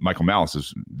 Michael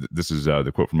Malice this is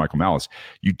the quote from Michael Malice.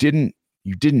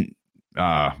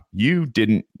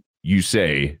 You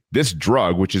say this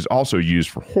drug, which is also used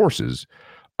for horses,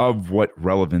 of what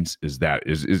relevance is that?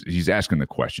 Is he's asking the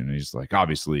question, and he's like,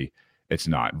 obviously it's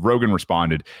not. Rogan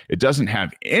responded, it doesn't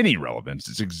have any relevance.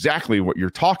 It's exactly what you're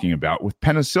talking about with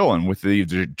penicillin, with the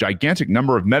gigantic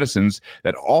number of medicines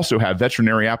that also have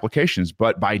veterinary applications.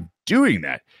 But by doing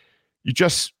that, you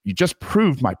just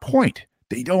proved my point.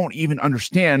 They don't even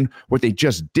understand what they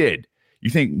just did. You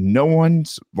think no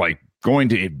one's like going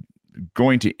to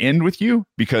end with you?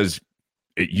 Because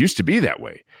it used to be that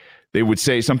way. They would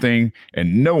say something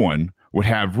and no one would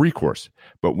have recourse.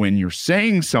 But when you're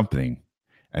saying something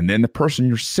and then the person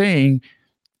you're saying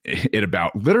it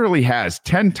about literally has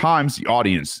 10 times the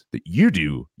audience that you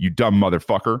do, you dumb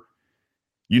motherfucker,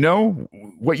 you know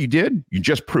what you did? You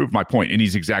just proved my point, and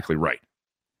he's exactly right.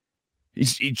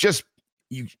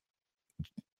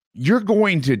 You're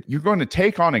going to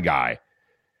take on a guy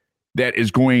that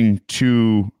is going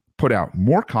to put out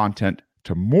more content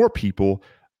to more people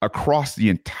across the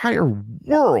entire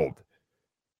world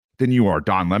than you are,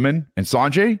 Don Lemon and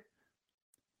Sanjay.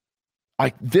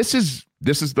 Like, this is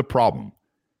the problem.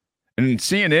 And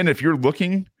CNN, if you're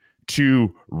looking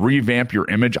to revamp your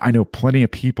image, I know plenty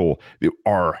of people that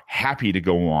are happy to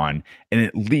go on and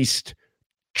at least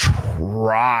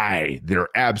try their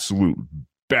absolute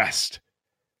best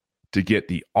to get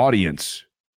the audience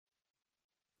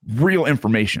real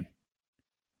information.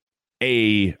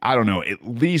 At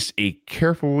least a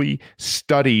carefully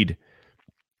studied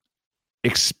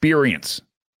experience,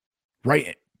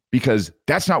 right? Because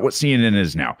that's not what CNN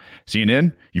is now.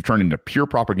 CNN, you've turned into pure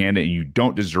propaganda, and you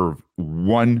don't deserve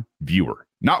one viewer.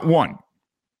 Not one.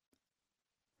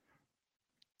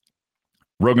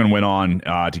 Rogan went on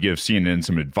to give CNN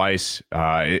some advice,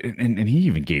 and he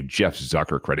even gave Jeff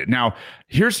Zucker credit. Now,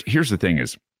 here's the thing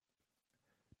is,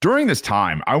 during this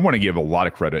time, I want to give a lot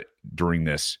of credit during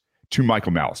this to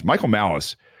Michael Malice. Michael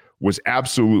Malice was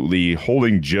absolutely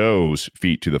holding Joe's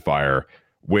feet to the fire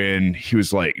when he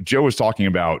was like, Joe was talking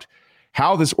about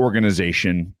how this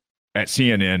organization at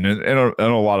CNN and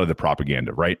a lot of the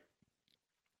propaganda, right?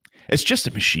 It's just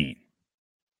a machine.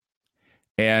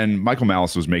 And Michael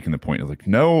Malice was making the point of like,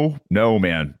 no,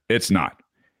 man, it's not.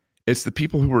 It's the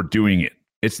people who are doing it.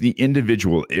 It's the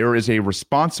individual. There is a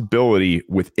responsibility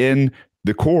within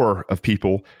the core of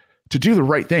people to do the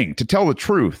right thing, to tell the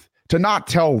truth, to not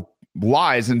tell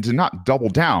lies, and to not double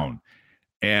down.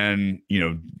 And,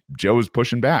 Joe was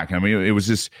pushing back. I mean, it was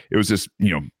this,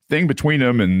 thing between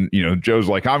them. And, Joe's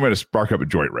like, I'm going to spark up a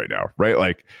joint right now. Right.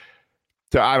 Like,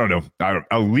 I don't know,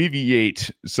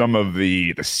 alleviate some of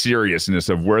the seriousness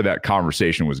of where that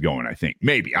conversation was going. I think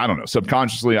maybe, I don't know,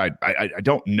 subconsciously, I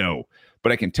don't know,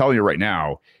 but I can tell you right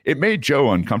now, it made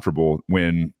Joe uncomfortable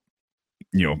when,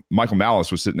 Michael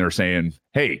Malice was sitting there saying,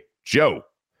 hey, Joe,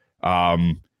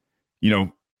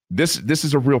 this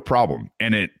is a real problem,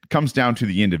 and it comes down to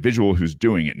the individual who's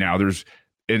doing it. Now,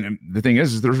 and the thing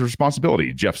is there's a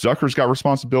responsibility. Jeff Zucker's got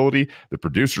responsibility. The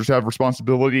producers have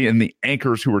responsibility, and the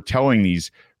anchors who are telling these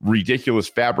ridiculous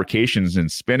fabrications and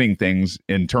spinning things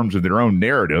in terms of their own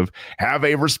narrative have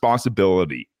a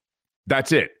responsibility.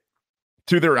 That's it.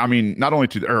 Not only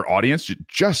to their audience,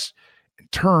 just in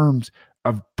terms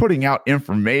of putting out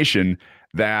information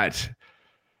that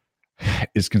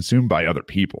is consumed by other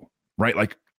people, right?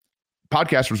 Like,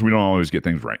 podcasters, we don't always get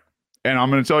things right. And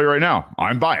I'm going to tell you right now,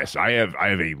 I'm biased. I have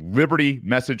a liberty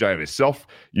message. I have a self,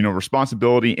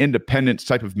 responsibility, independence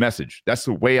type of message. That's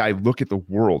the way I look at the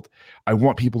world. I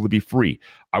want people to be free.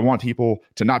 I want people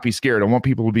to not be scared. I want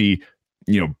people to be,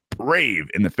 brave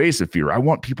in the face of fear. I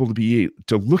want people to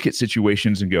look at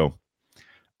situations and go,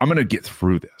 I'm going to get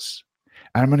through this.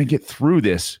 And I'm going to get through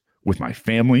this with my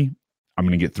family. I'm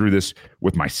going to get through this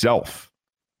with myself.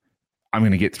 I'm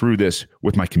going to get through this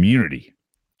with my community.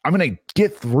 I'm going to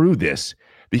get through this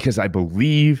because I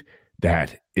believe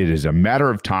that it is a matter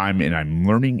of time and I'm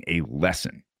learning a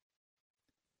lesson.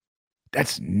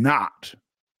 That's not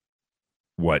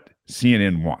what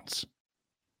CNN wants.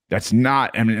 That's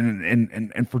not,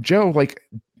 and for Joe, like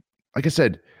I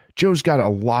said, Joe's got a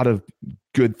lot of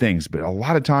good things, but a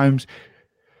lot of times,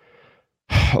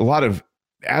 a lot of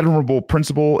admirable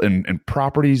principle and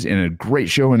properties in a great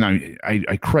show. And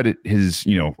I credit his,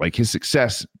 his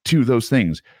success to those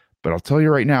things. But I'll tell you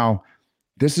right now,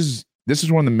 this is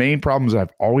one of the main problems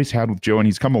I've always had with Joe, and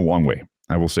he's come a long way.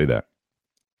 I will say that.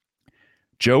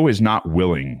 Joe is not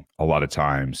willing a lot of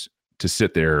times to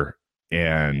sit there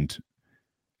and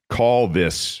call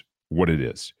this what it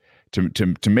is.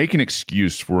 To make an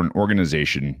excuse for an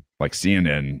organization like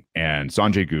CNN and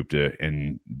Sanjay Gupta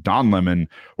and Don Lemon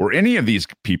or any of these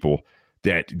people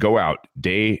that go out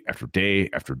day after day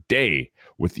after day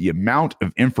with the amount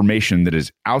of information that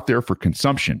is out there for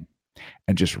consumption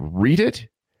and just read it.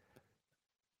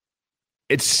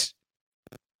 It's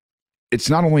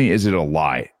not only is it a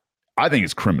lie, I think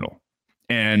it's criminal.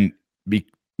 And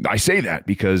I say that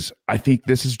because I think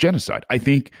this is genocide. I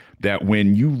think that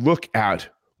when you look at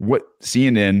what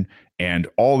CNN and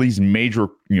all these major,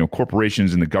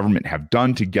 corporations and the government have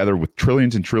done together with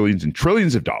trillions and trillions and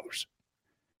trillions of dollars,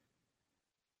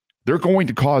 they're going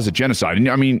to cause a genocide. And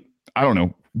I mean, I don't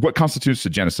know what constitutes a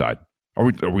genocide. Are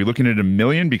we looking at 1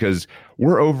 million? Because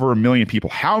we're over 1 million people.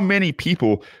 How many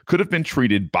people could have been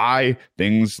treated by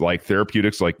things like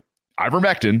therapeutics like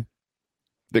ivermectin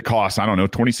that costs,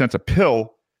 20 cents a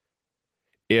pill,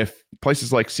 if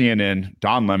places like CNN,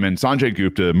 Don Lemon, Sanjay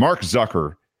Gupta, Mark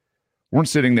Zucker weren't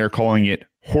sitting there calling it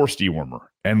horse dewormer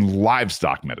and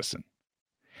livestock medicine?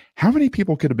 How many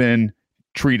people could have been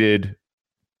treated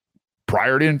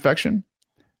prior to infection,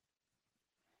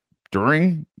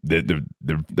 during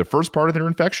the first part of their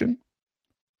infection,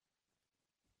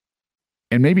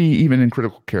 and maybe even in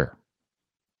critical care?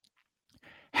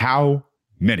 How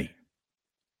many?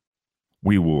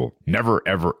 We will never,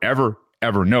 ever, ever,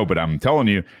 ever know. But I'm telling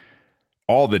you,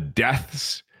 all the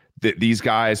deaths that these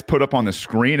guys put up on the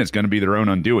screen is going to be their own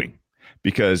undoing.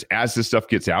 Because as this stuff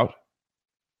gets out,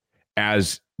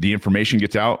 as the information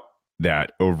gets out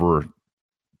that over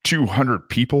 200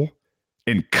 people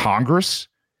in Congress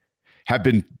have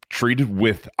been treated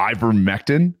with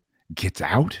ivermectin gets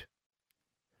out,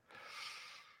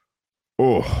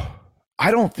 I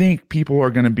don't think people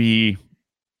are going to be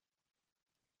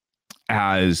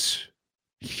as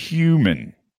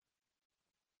human,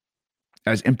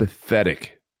 as empathetic,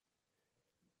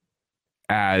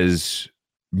 as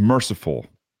merciful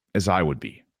as I would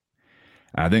be.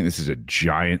 I think this is a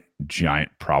giant,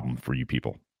 giant problem for you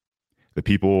people. The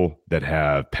people that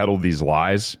have peddled these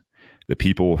lies, the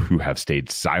people who have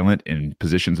stayed silent in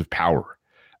positions of power.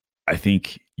 I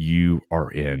think you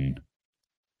are in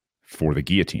for the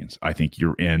guillotines. I think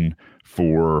you're in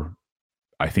for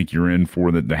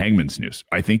the hangman's noose.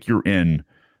 I think you're in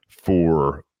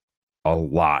for a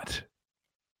lot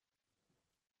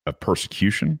of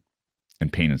persecution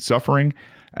and pain and suffering.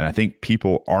 And I think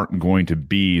people aren't going to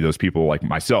be those people like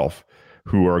myself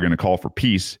who are going to call for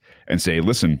peace and say,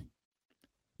 listen,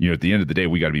 at the end of the day,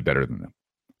 we got to be better than them.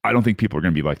 I don't think people are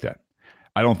going to be like that.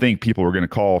 I don't think people are going to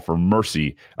call for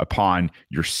mercy upon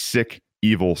your sick,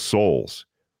 evil souls,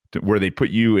 where they put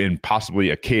you in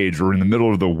possibly a cage or in the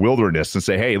middle of the wilderness and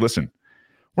say, hey, listen,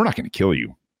 we're not going to kill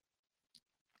you,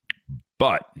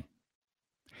 but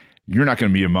you're not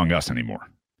going to be among us anymore.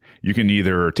 You can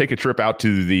either take a trip out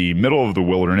to the middle of the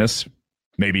wilderness,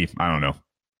 maybe,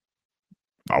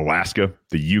 Alaska,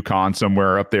 the Yukon,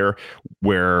 somewhere up there,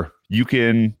 where you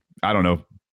can,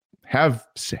 have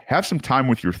some time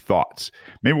with your thoughts.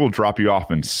 Maybe we'll drop you off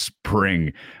in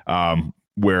spring,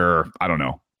 where,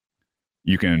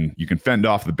 you can fend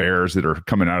off the bears that are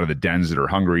coming out of the dens that are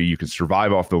hungry. You can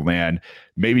survive off the land,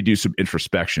 maybe do some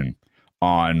introspection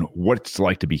on what it's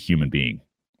like to be human being,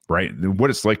 right? What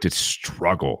it's like to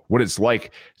struggle, what it's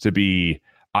like to be,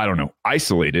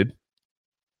 isolated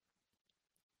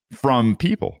from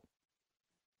people,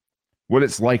 what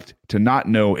it's like to not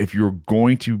know if you're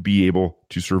going to be able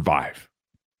to survive.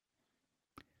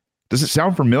 Does it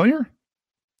sound familiar?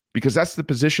 Because that's the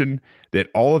position that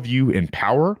all of you in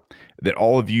power, that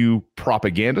all of you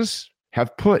propagandists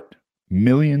have put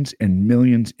millions and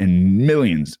millions and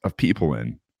millions of people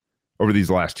in over these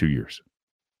last 2 years.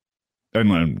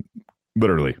 And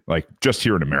literally, like just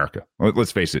here in America,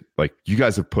 let's face it, like you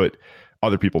guys have put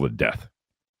other people to death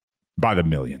by the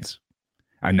millions.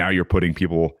 And now you're putting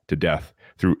people to death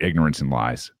through ignorance and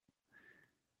lies.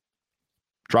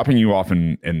 Dropping you off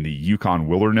in the Yukon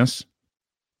wilderness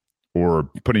or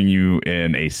putting you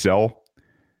in a cell,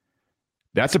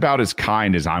 that's about as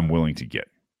kind as I'm willing to get.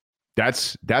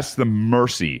 That's the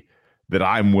mercy that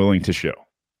I'm willing to show.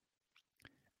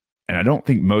 And I don't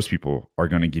think most people are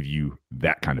going to give you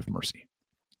that kind of mercy.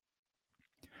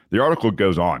 The article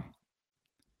goes on.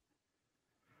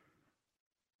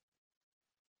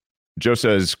 Joe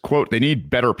says, quote, they need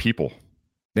better people.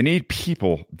 They need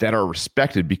people that are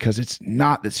respected, because it's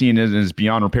not that CNN is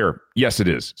beyond repair. Yes, it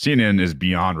is. CNN is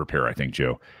beyond repair, I think,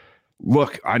 Joe.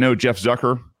 Look, I know Jeff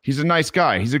Zucker He's a nice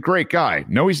guy. He's a great guy.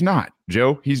 No, he's not,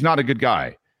 Joe. He's not a good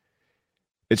guy.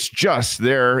 It's just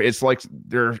it's like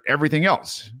they're everything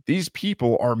else. These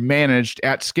people are managed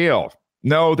at scale.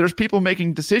 No, there's people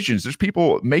making decisions. There's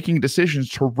people making decisions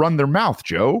to run their mouth,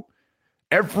 Joe.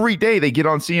 Every day they get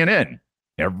on CNN.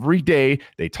 Every day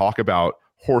they talk about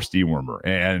horse dewormer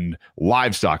and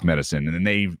livestock medicine, and then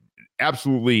they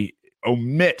absolutely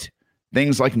omit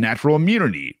things like natural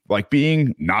immunity, like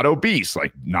being not obese,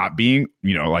 like not being,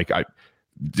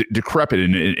 decrepit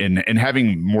and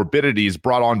having morbidities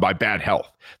brought on by bad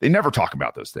health. They never talk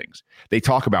about those things. They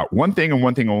talk about one thing and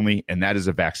one thing only, and that is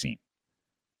a vaccine.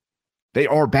 They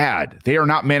are bad. They are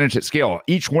not managed at scale.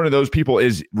 Each one of those people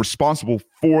is responsible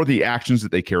for the actions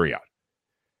that they carry out.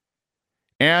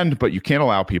 But you can't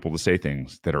allow people to say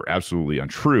things that are absolutely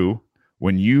untrue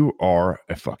when you are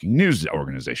a fucking news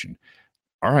organization.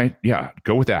 All right, yeah,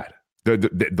 go with that.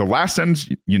 The last sentence,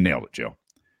 you nailed it, Joe.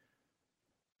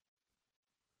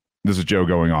 This is Joe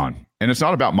going on. And it's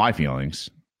not about my feelings.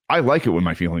 I like it when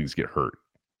my feelings get hurt.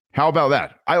 How about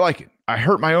that? I like it. I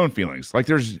hurt my own feelings. Like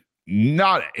there's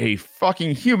not a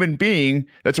fucking human being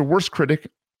that's a worse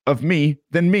critic of me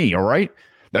than me, all right?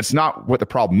 That's not what the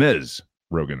problem is,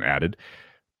 Rogan added.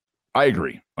 I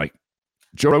agree. Like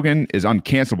Joe Rogan is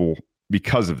uncancelable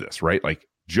because of this, right? Like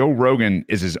Joe Rogan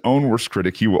is his own worst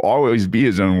critic. He will always be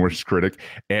his own worst critic,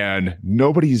 and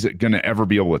nobody's going to ever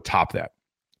be able to top that.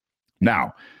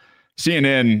 Now,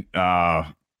 CNN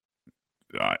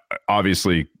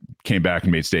obviously came back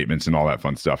and made statements and all that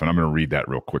fun stuff. And I'm going to read that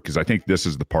real quick because I think this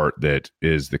is the part that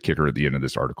is the kicker at the end of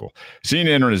this article.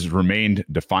 CNN has remained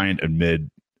defiant amid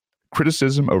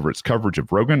criticism over its coverage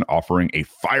of Rogan, offering a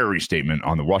fiery statement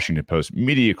on the Washington Post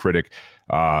media critic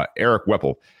Eric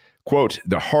Weppel. Quote,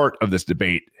 "The heart of this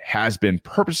debate has been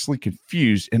purposely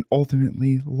confused and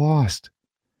ultimately lost"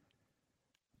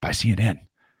 by CNN.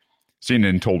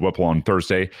 CNN told Whipple on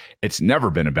Thursday, "It's never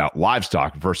been about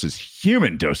livestock versus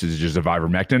human dosages of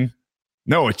ivermectin.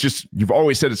 No, it's just, you've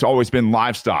always said it's always been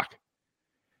livestock.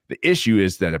 The issue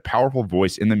is that a powerful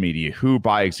voice in the media who,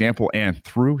 by example and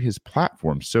through his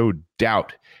platform, sowed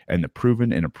doubt in the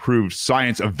proven and approved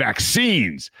science of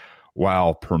vaccines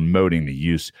while promoting the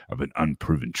use of an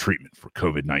unproven treatment for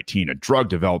COVID-19, a drug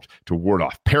developed to ward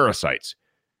off parasites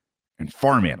and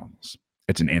farm animals.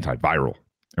 It's an antiviral.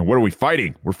 And what are we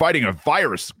fighting? We're fighting a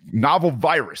virus, novel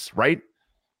virus, right?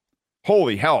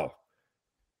 Holy hell.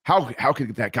 How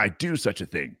could that guy do such a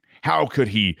thing? How could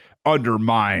he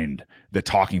undermine the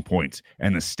talking points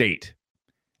and the state?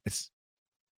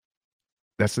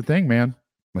 That's the thing, man.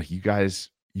 Like you guys,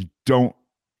 you don't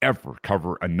ever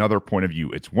cover another point of view.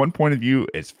 It's one point of view.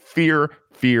 It's fear,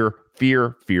 fear,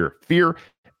 fear, fear, fear.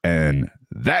 And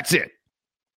that's it.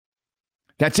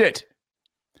 That's it.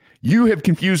 You have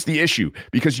confused the issue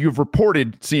because you've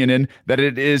reported, CNN, that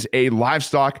it is a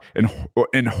livestock and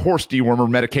horse dewormer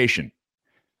medication.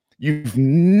 You've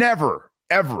never,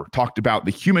 ever talked about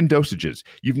the human dosages.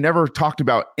 You've never talked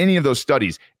about any of those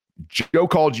studies. Joe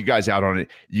called you guys out on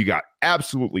it. You got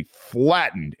absolutely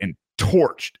flattened and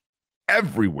torched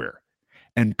everywhere.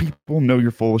 And people know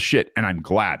you're full of shit. And I'm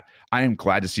glad. I am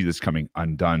glad to see this coming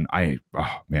undone.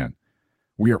 Oh, man.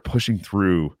 We are pushing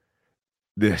through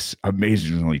this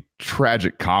amazingly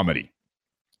tragic comedy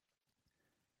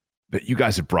that you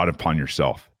guys have brought upon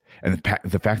yourself. And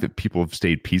the fact that people have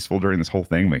stayed peaceful during this whole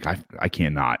thing, like I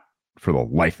cannot for the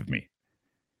life of me.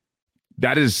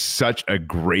 That is such a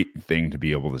great thing to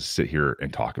be able to sit here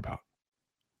and talk about.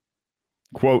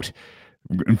 Quote,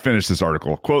 and finish this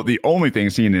article. Quote, "The only thing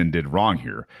CNN did wrong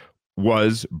here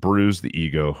was bruise the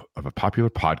ego of a popular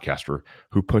podcaster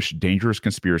who pushed dangerous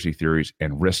conspiracy theories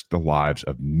and risked the lives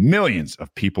of millions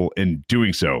of people in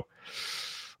doing so."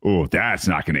 Oh, that's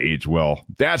not going to age well.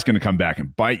 That's going to come back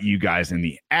and bite you guys in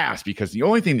the ass because the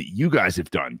only thing that you guys have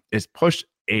done is push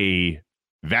a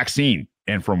vaccine.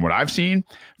 And from what I've seen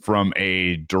from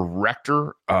a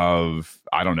director of,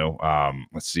 I don't know,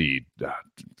 let's see,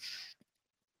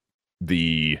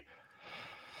 the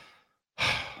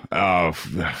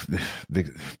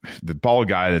bald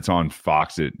guy that's on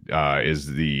Fox is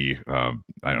the I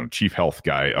don't know, chief health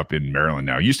guy up in Maryland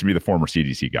now. He used to be the former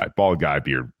CDC guy, bald guy,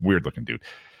 beard, weird looking dude.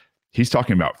 He's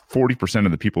talking about 40%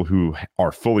 of the people who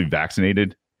are fully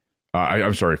vaccinated.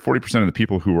 I'm sorry, 40% of the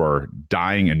people who are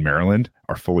dying in Maryland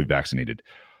are fully vaccinated.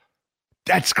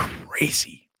 That's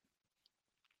crazy.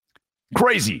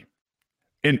 Crazy.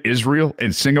 In Israel,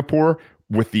 in Singapore,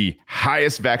 with the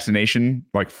highest vaccination,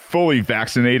 like fully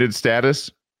vaccinated status,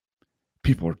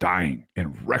 people are dying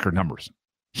in record numbers,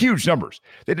 huge numbers.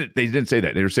 They didn't say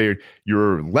that. They were saying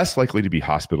you're less likely to be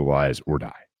hospitalized or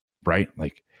die, right?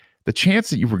 Like the chance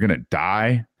that you were going to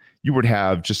die, you would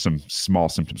have just some small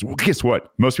symptoms. Well, guess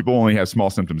what? Most people only have small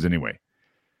symptoms anyway.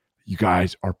 You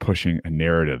guys are pushing a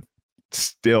narrative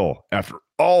still after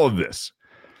all of this.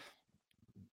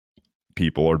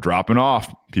 People are dropping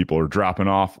off. People are dropping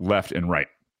off left and right.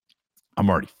 I'm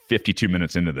already 52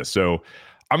 minutes into this. So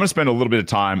I'm going to spend a little bit of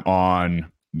time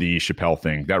on the Chappelle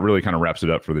thing. That really kind of wraps it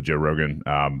up for the Joe Rogan.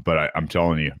 But I'm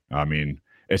telling you, I mean,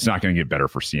 it's not going to get better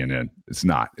for CNN. It's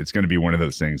not. It's going to be one of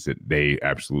those things that they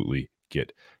absolutely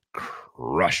get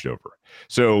crushed over.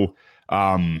 So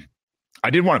I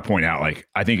did want to point out, like,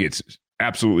 I think it's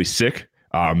absolutely sick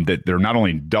that they're not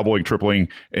only doubling, tripling,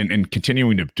 and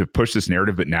continuing to push this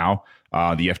narrative, but now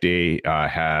the FDA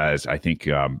has, I think,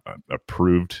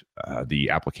 approved the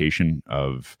application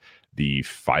of the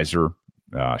Pfizer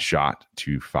shot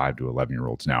to 5 to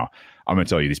 11-year-olds. Now, I'm going to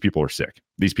tell you, these people are sick.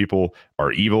 These people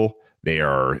are evil.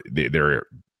 They're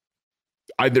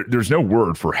there's no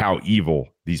word for how evil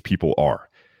these people are.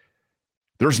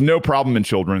 There's no problem in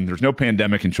children. There's no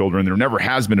pandemic in children. There never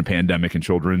has been a pandemic in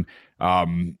children.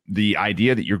 The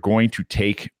idea that you're going to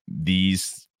take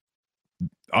these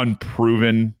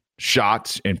unproven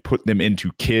shots and put them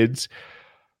into kids,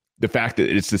 the fact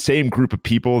that it's the same group of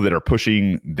people that are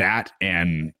pushing that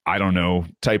and, I don't know,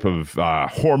 type of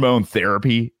hormone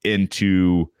therapy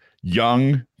into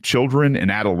young children and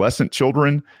adolescent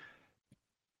children.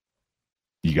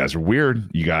 You guys are weird.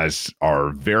 You guys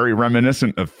are very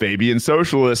reminiscent of Fabian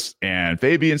Socialists. And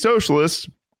Fabian Socialists,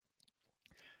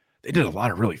 they did a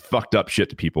lot of really fucked up shit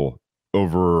to people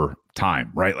over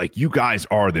time, right? Like, you guys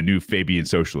are the new Fabian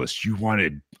Socialists. You want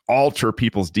to alter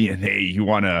people's DNA. You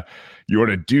want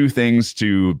to do things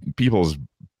to people's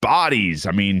bodies.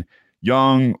 I mean,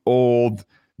 young, old,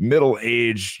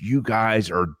 middle-aged, you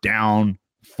guys are down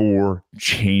for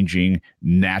changing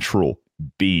natural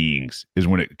beings is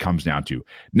when it comes down to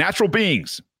natural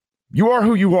beings. You are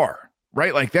who you are,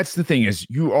 right? Like, that's the thing, is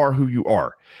you are who you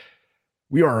are.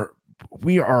 We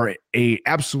are a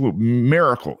absolute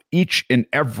miracle, each and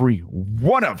every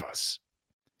one of us.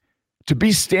 To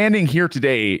be standing here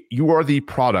today, you are the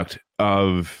product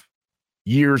of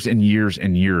years and years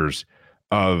and years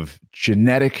of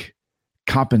genetic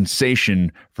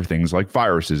compensation for things like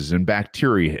viruses and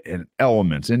bacteria and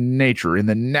elements in nature, in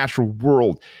the natural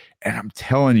world. And I'm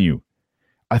telling you,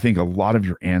 I think a lot of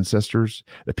your ancestors,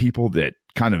 the people that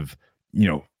kind of,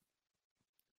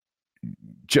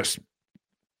 just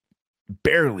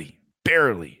barely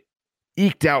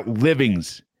eked out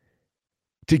livings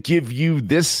to give you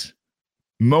this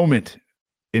moment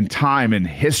in time and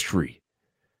history,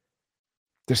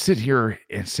 to sit here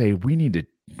and say, we need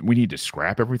to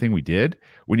scrap everything we did.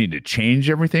 We need to change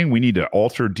everything. We need to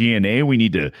alter DNA. We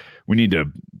need to,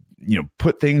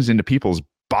 put things into people's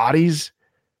bodies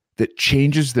that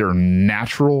changes their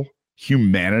natural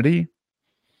humanity.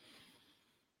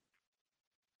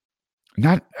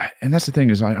 And that's the thing,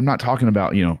 is I'm not talking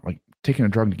about, like taking a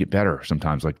drug to get better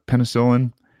sometimes, like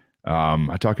penicillin.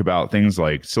 I talk about things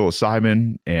like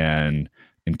psilocybin and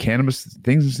cannabis,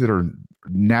 things that are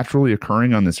naturally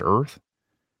occurring on this earth.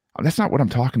 That's not what I'm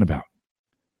talking about.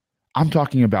 I'm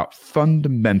talking about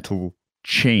fundamental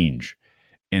change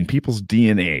in people's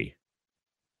DNA.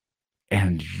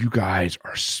 And you guys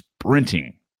are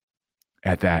sprinting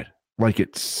at that like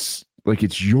it's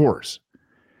yours.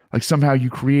 Like somehow you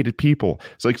created people.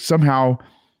 It's like somehow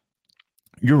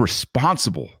you're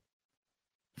responsible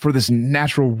for this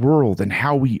natural world and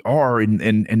how we are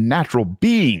and natural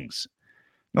beings.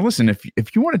 Now listen,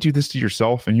 if you want to do this to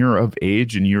yourself and you're of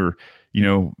age and you're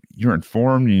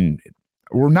informed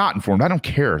or not informed, I don't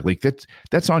care. Like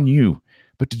that's on you.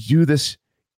 But to do this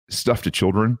stuff to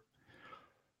children,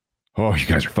 oh, you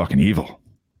guys are fucking evil.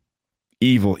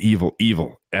 Evil, evil,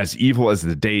 evil. As evil as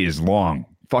the day is long.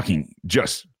 Fucking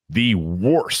just the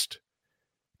worst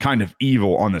kind of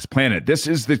evil on this planet. This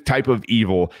is the type of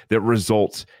evil that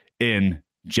results in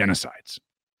genocides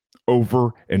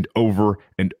over and over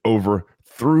and over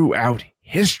throughout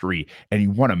history. And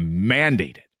you want to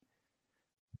mandate it.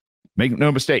 Make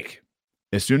no mistake.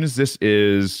 As soon as this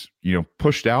is,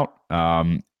 pushed out,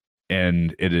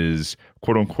 and it is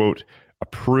quote unquote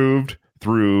approved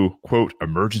through quote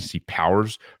emergency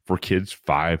powers for kids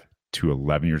 5 to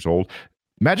 11 years old.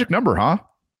 Magic number, huh?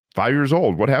 5 years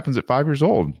old. What happens at 5 years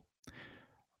old?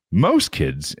 Most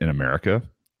kids in America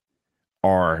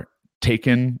are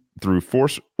taken through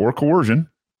force or coercion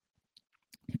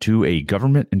to a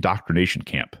government indoctrination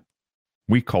camp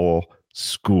we call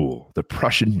school, the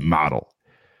Prussian model.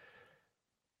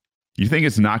 You think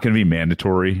it's not going to be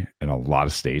mandatory in a lot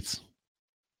of states?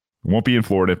 It won't be in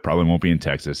Florida, probably won't be in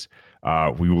Texas.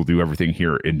 We will do everything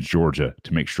here in Georgia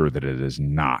to make sure that it is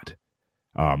not.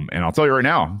 And I'll tell you right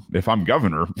now, if I'm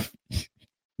governor,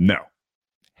 no,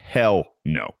 hell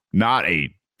no, not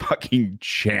a fucking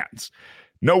chance.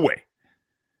 No way.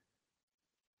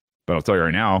 But I'll tell you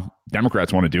right now,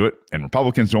 Democrats want to do it, and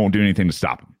Republicans don't do anything to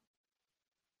stop them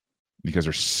because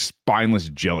they're spineless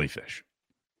jellyfish.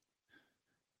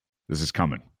 This is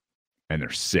coming, and they're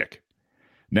sick.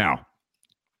 Now,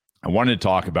 I wanted to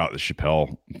talk about the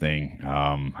Chappelle thing.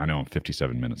 I know I'm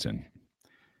 57 minutes in.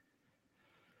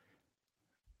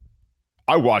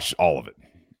 I watched all of it.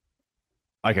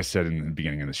 Like I said in the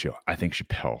beginning of the show, I think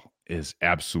Chappelle is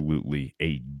absolutely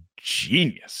a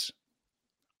genius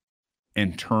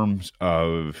in terms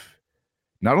of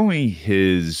not only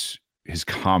his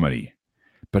comedy,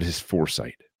 but his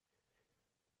foresight.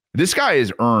 This guy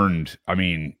has earned,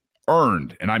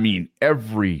 and I mean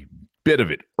every bit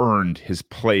of it, earned his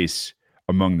place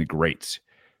among the greats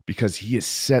because he has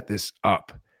set this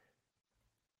up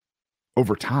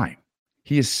over time.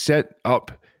 He has set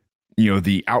up,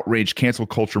 the outrage cancel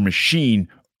culture machine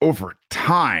over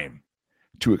time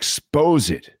to expose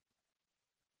it.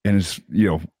 And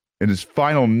in his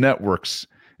final networks,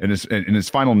 in his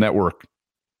final network,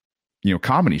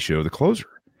 comedy show, The Closer.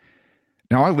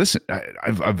 Now I listen.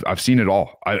 I've seen it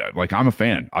all. I'm a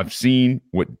fan. I've seen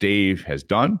what Dave has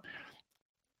done,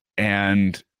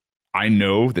 and I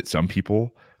know that some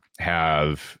people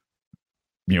have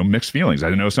mixed feelings. I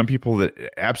know some people that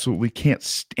absolutely can't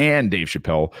stand Dave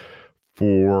Chappelle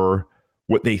for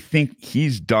what they think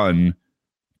he's done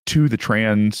to the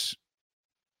trans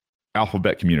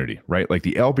alphabet community, right? Like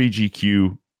the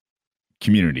LBGQ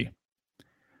community.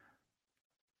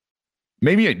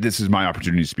 Maybe this is my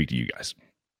opportunity to speak to you guys.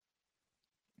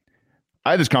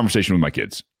 I had this conversation with my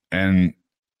kids, and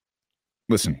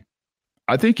listen,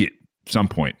 I think at some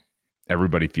point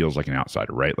everybody feels like an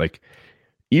outsider, right? Like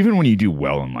even when you do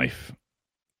well in life,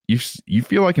 you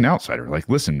feel like an outsider. Like,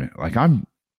 listen, like am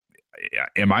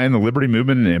I in the liberty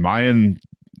movement? Am I in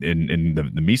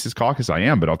the Mises Caucus? I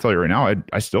am, but I'll tell you right now,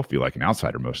 I still feel like an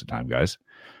outsider most of the time, guys.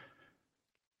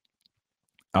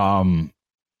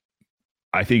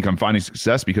 I think I'm finding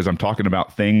success because I'm talking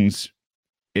about things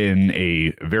in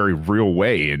a very real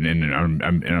way, and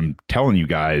I'm telling you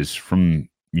guys from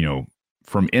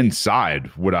inside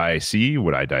what I see,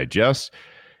 what I digest,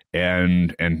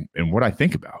 and what I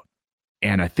think about,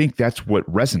 and I think that's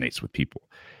what resonates with people,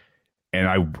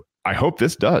 and I hope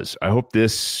this does. I hope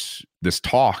this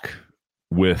talk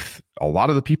with a lot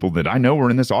of the people that I know are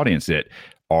in this audience that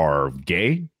are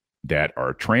gay, that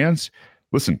are trans.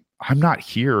 Listen, I'm not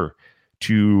here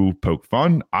to poke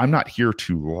fun. I'm not here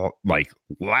to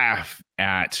laugh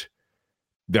at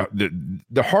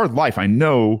the hard life I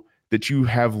know that you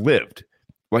have lived.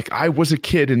 Like I was a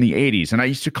kid in the 80s and I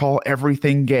used to call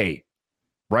everything gay,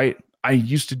 right? I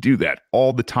used to do that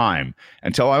all the time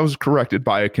until I was corrected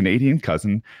by a Canadian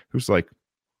cousin who's like,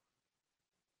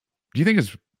 do you think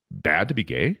it's bad to be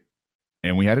gay?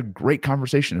 And we had a great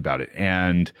conversation about it.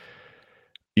 And,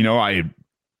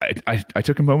 I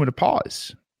took a moment to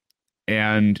pause,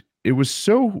 and it was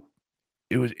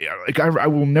like, I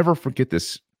will never forget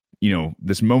this,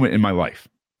 this moment in my life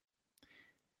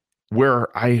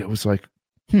where I was like,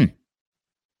 yeah,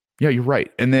 you're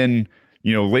right. And then,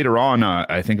 later on,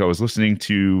 I think I was listening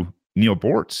to Neil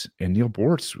Bortz, and Neil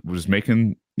Bortz was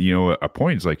making, a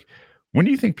point. It's like, when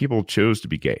do you think people chose to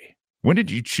be gay? When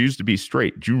did you choose to be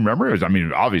straight? Do you remember? It was,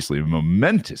 obviously a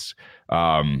momentous,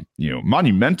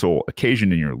 monumental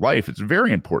occasion in your life. It's a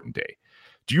very important day.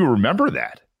 Do you remember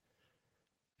that?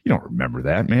 You don't remember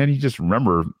that, man. You just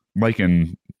remember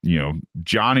liking,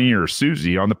 Johnny or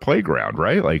Susie on the playground,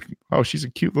 right? Like, oh, she's a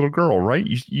cute little girl, right?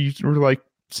 You were like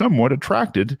somewhat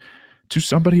attracted to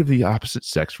somebody of the opposite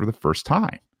sex for the first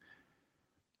time.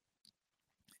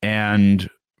 And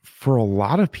for a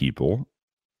lot of people,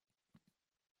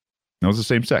 that was the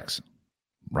same sex,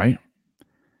 right?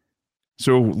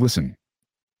 So listen,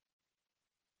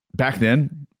 back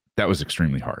then, that was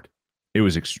extremely hard. It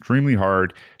was extremely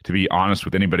hard to be honest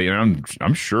with anybody. And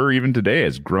I'm sure even today,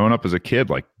 as growing up as a kid,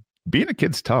 like being a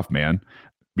kid's tough, man.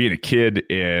 Being a kid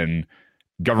in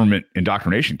government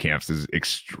indoctrination camps is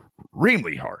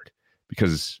extremely hard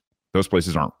because those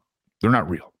places they're not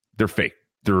real. They're fake.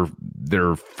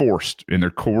 They're forced and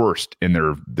they're coerced and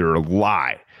they're a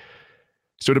lie.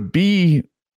 So to be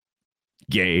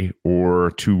gay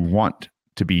or to want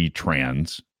to be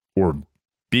trans or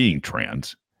being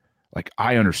trans, like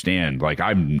I understand, like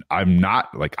I'm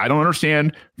not, like I don't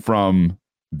understand from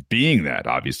being that,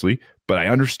 obviously, but I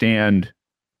understand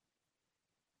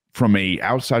from a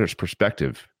outsider's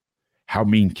perspective how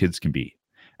mean kids can be.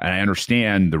 And I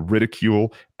understand the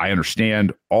ridicule. I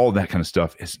understand all that kind of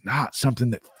stuff. It's not something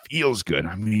that feels good.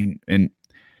 And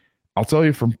I'll tell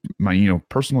you from my,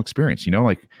 personal experience,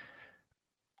 like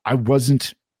I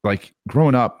wasn't like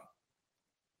growing up,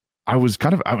 I was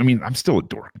kind of, I mean, I'm still a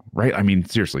dork, right? I mean,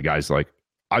 seriously, guys, like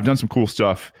I've done some cool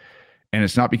stuff, and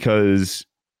it's not because,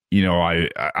 I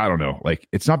don't know, like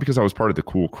it's not because I was part of the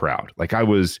cool crowd. Like I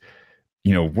was,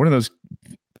 one of those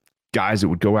guys that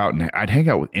would go out and I'd hang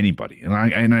out with anybody.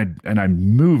 And I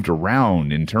moved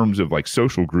around in terms of like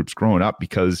social groups growing up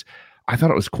because I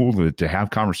thought it was cool to have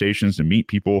conversations, to meet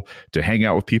people, to hang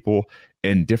out with people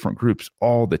in different groups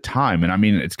all the time. And I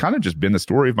mean, it's kind of just been the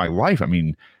story of my life. I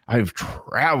mean, I've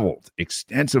traveled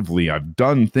extensively. I've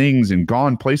done things and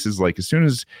gone places. Like as soon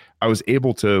as I was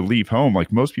able to leave home,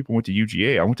 like most people went to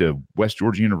UGA. I went to West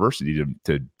Georgia University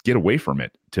to get away from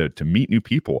it, to meet new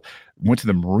people. Went to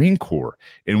the Marine Corps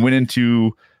and went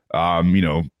into,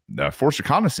 force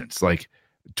reconnaissance, like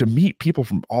to meet people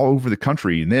from all over the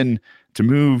country, and then to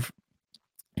move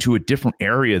to a different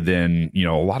area than, a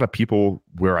lot of people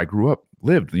where I grew up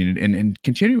lived, and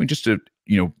continuing just to,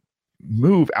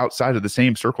 move outside of the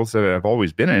same circles that I've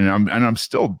always been in. And I'm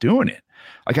still doing it.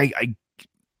 Like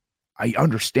I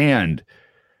understand,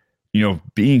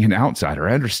 being an outsider.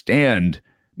 I understand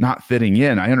not fitting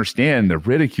in. I understand the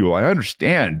ridicule. I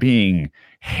understand being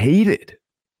hated.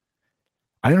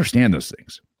 I understand those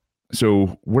things.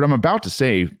 So what I'm about to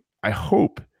say, I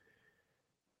hope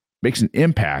makes an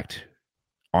impact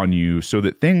on you so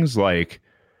that things like,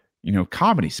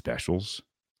 comedy specials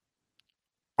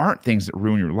aren't things that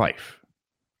ruin your life,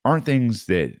 aren't things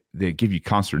that give you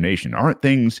consternation, aren't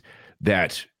things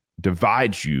that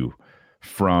divide you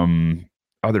from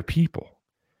other people.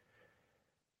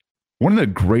 One of the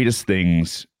greatest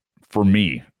things for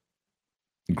me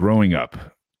growing up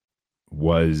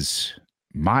was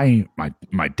my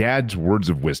dad's words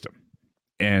of wisdom.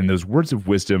 And those words of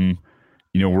wisdom,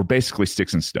 were basically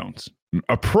sticks and stones.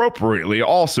 Appropriately,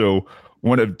 also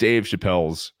one of Dave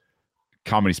Chappelle's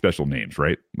comedy special names,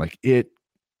 right? Like it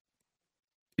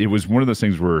was one of those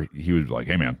things where he was like,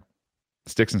 hey man,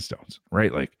 sticks and stones,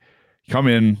 right? Like come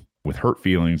in with hurt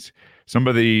feelings,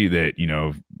 somebody that,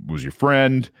 was your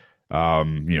friend,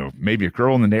 maybe a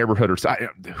girl in the neighborhood or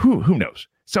who knows?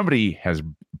 Somebody has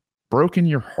broken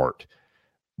your heart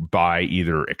by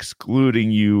either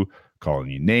excluding you, calling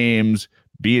you names,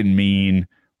 being mean,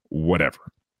 whatever.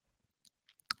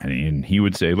 And he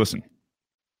would say, listen,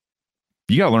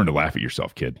 you got to learn to laugh at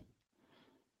yourself, kid.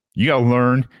 You got to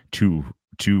learn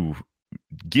to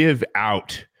give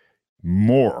out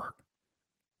more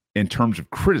in terms of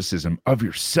criticism of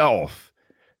yourself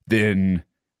than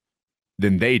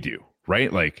they do,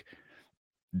 right? Like,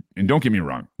 and don't get me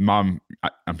wrong, Mom,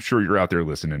 I'm sure you're out there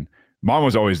listening. Mom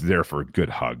was always there for a good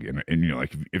hug. And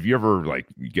like, if you ever like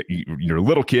you're a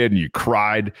little kid and you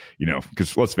cried,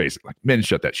 because let's face it, like men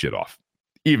shut that shit off.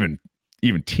 Even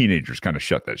teenagers kind of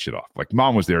shut that shit off. Like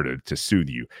mom was there to soothe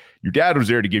you. Your dad was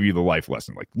there to give you the life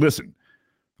lesson. Like, listen,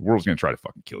 the world's going to try to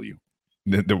fucking kill you.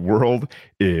 The world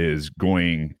is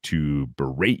going to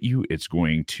berate you. It's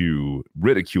going to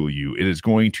ridicule you. It is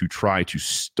going to try to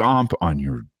stomp on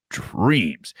your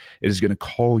dreams. It is going to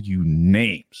call you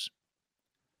names.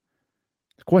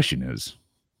 The question is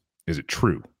it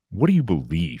true? What do you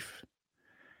believe?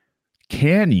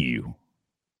 Can you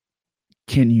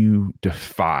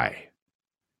defy?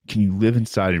 Can you live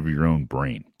inside of your own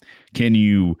brain? Can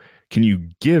you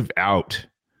give out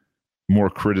more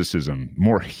criticism,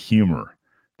 more humor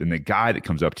than the guy that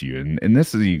comes up to you? And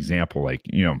this is the example, like,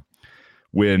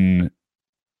 when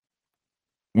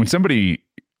somebody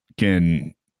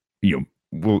can,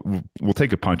 will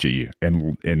take a punch at you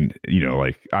and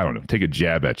like, I don't know, take a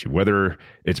jab at you, whether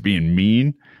it's being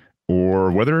mean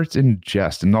or whether it's in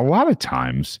jest. And a lot of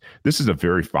times this is a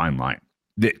very fine line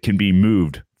that can be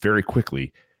moved very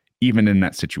quickly, even in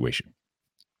that situation.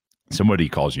 Somebody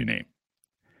calls you a name,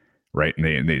 right?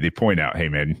 And they point out, hey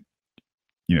man,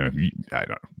 I don't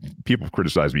know, people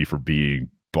criticize me for being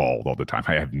bald all the time.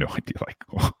 I have no idea. Like,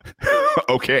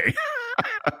 okay.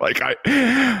 Like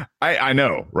I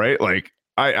know, right? Like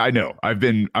I know I'm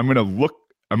going to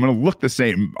look the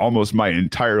same almost my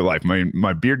entire life.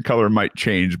 My beard color might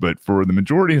change, but for the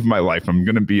majority of my life, I'm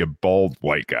going to be a bald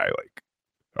white guy. Like,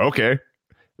 okay,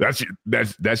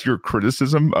 that's your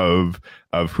criticism of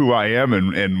who I am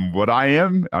and what I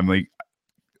am. I'm like,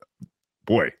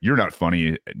 boy, you're not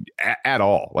funny at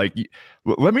all. Like,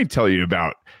 let me tell you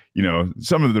about,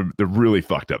 some of the really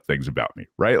fucked up things about me,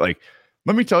 right? Like,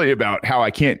 let me tell you about how I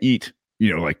can't eat,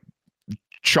 like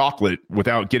chocolate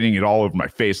without getting it all over my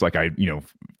face. Like I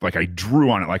drew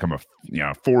on it like I'm a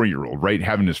 4-year-old, right?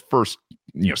 Having his first,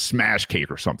 smash cake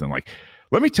or something. Like,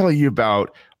 let me tell you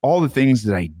about all the things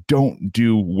that I don't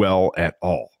do well at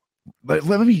all. Let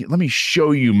me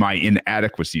show you my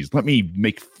inadequacies. Let me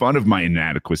make fun of my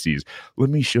inadequacies. Let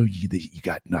me show you that you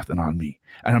got nothing on me.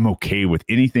 And I'm okay with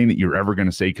anything that you're ever going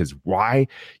to say, because why?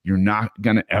 You're not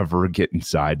going to ever get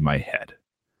inside my head.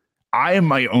 I am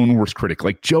my own worst critic,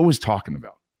 like Joe was talking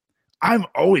about. I've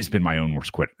always been my own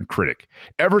worst critic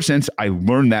ever since I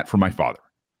learned that from my father.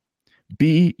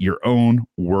 Be your own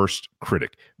worst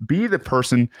critic. Be the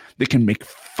person that can make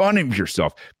fun of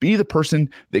yourself. Be the person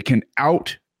that can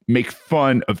make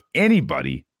fun of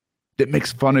anybody that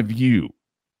makes fun of you,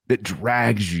 that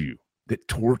drags you, that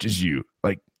tortures you.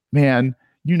 Like, man,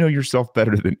 you know yourself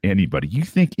better than anybody. You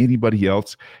think anybody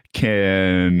else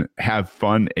can have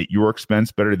fun at your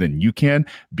expense better than you can?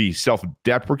 Be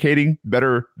self-deprecating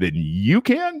better than you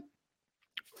can?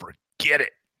 Forget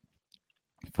it.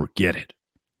 Forget it.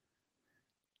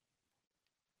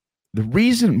 The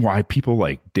reason why people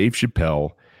like Dave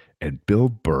Chappelle and Bill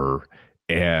Burr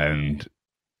and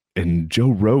Joe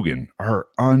Rogan are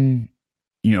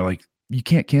like, you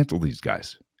can't cancel these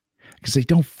guys because they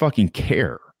don't fucking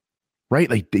care, right?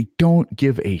 Like, they don't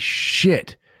give a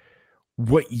shit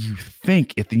what you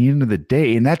think at the end of the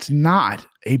day. And that's not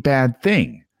a bad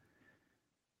thing.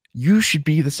 You should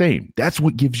be the same. That's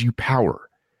what gives you power.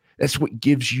 That's what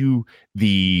gives you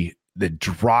the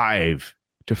drive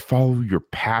to follow your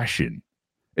passion.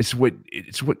 It's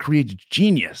what creates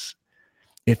genius.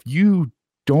 If you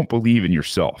don't believe in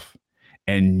yourself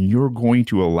and you're going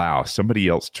to allow somebody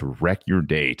else to wreck your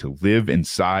day, to live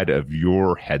inside of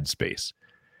your headspace,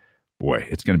 boy,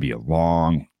 it's going to be a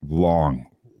long, long,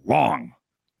 long,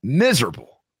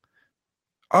 miserable,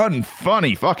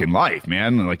 unfunny fucking life,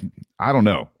 man. Like, I don't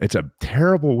know. It's a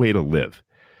terrible way to live.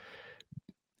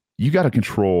 You got to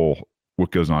control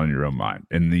what goes on in your own mind.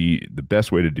 And the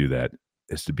best way to do that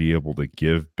is to be able to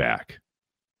give back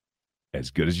as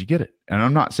good as you get it. And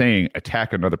I'm not saying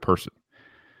attack another person.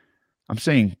 I'm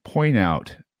saying point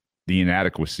out the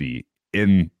inadequacy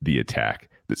in the attack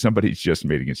that somebody's just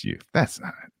made against you. That's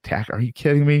not an attack. Are you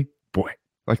kidding me? Boy,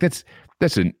 like that's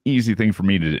an easy thing for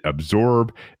me to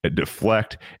absorb,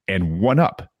 deflect, and one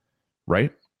up,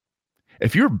 right?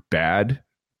 If you're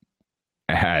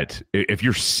if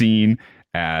you're seen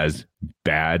as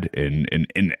bad and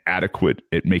inadequate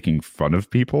at making fun of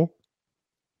people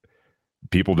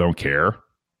don't care.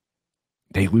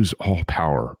 They lose all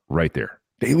power right there.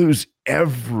 They lose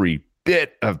every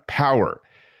bit of power.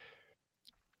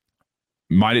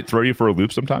 Might it throw you for a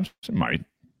loop sometimes? It might.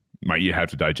 Might you have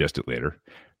to digest it later?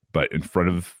 But in front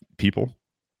of people,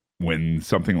 when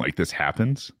something like this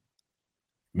happens,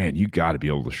 man, you got to be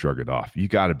able to shrug it off. You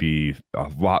got to be a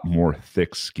lot more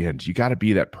thick-skinned. You got to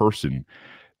be that person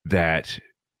that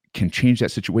can change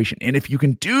that situation. And if you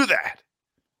can do that,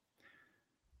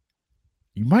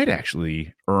 you might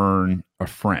actually earn a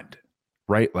friend,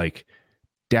 right? Like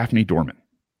Daphne Dorman,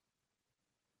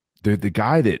 the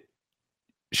guy that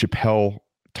Chappelle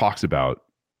talks about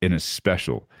in his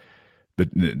special,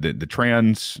 the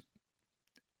trans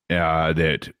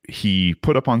that he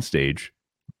put up on stage,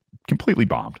 completely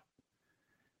bombed,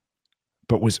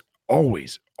 but was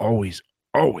always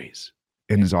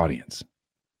in his audience,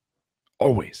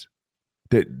 always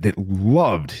that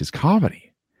loved his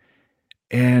comedy,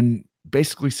 and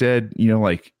basically said,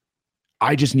 like,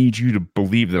 I just need you to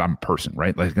believe that I'm a person,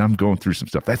 right? Like, I'm going through some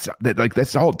stuff.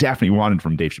 That's all Daphne wanted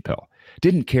from Dave Chappelle.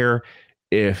 Didn't care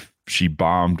if she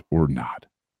bombed or not.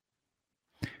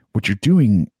 What you're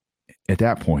doing at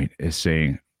that point is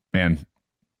saying, man,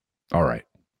 all right,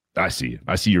 I see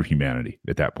your humanity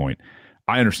at that point.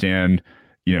 I understand,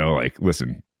 like,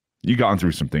 listen, you've gone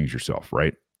through some things yourself,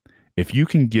 right? If you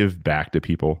can give back to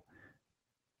people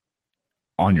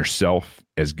on yourself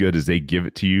as good as they give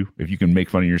it to you, if you can make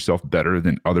fun of yourself better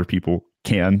than other people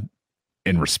can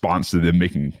in response to them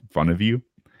making fun of you,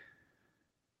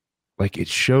 like, it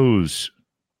shows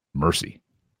mercy.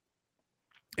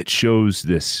 It shows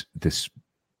this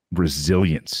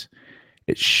resilience.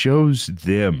 It shows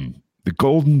them the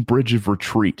golden bridge of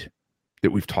retreat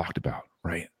that we've talked about,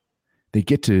 right? They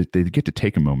get to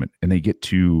take a moment and they get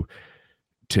to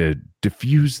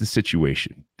diffuse the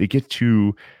situation. They get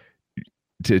to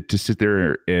sit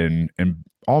there and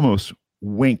almost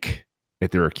wink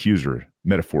at their accuser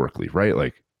metaphorically, right?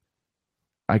 Like,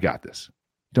 I got this.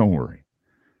 Don't worry.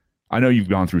 I know you've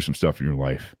gone through some stuff in your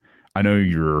life. I know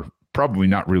you're probably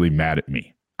not really mad at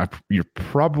me. You're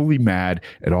probably mad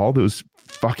at all those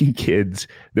fucking kids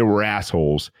that were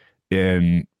assholes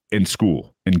in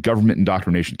school, in government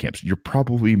indoctrination camps. You're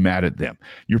probably mad at them.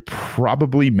 You're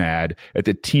probably mad at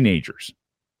the teenagers.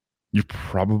 You're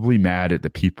probably mad at the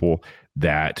people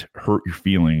that hurt your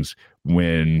feelings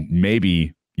when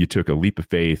maybe you took a leap of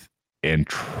faith and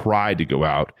tried to go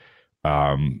out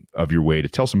of your way to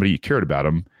tell somebody you cared about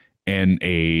them in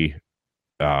a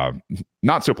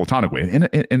not so platonic way,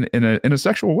 in a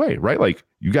sexual way, right? Like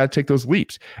you got to take those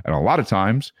leaps. And a lot of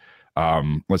times,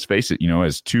 let's face it,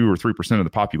 as 2 or 3% of the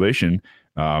population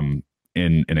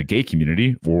in a gay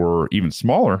community or even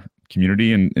smaller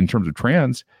community in terms of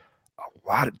trans, a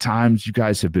lot of times you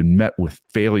guys have been met with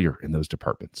failure in those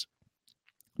departments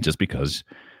just because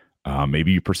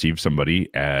maybe you perceive somebody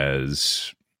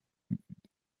as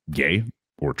gay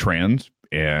or trans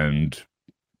and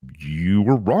you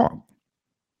were wrong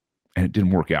and it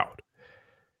didn't work out.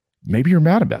 Maybe you're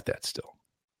mad about that still.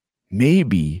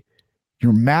 Maybe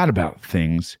you're mad about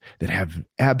things that have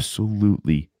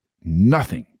absolutely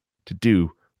nothing to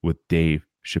do with Dave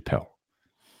Chappelle.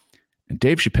 And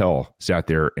Dave Chappelle sat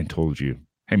there and told you,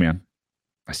 hey man,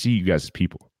 I see you guys as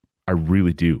people. I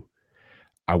really do.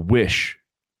 I wish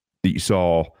that you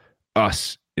saw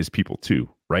us as people too,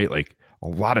 right? Like a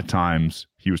lot of times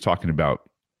he was talking about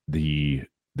the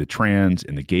trans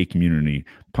and the gay community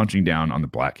punching down on the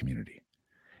black community.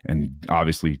 And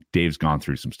obviously Dave's gone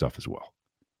through some stuff as well,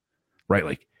 right?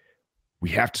 Like we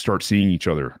have to start seeing each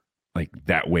other like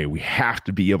that way. We have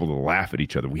to be able to laugh at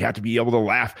each other. We have to be able to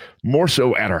laugh more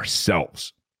so at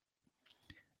ourselves.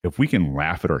 If we can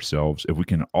laugh at ourselves, if we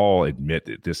can all admit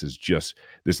that this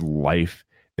life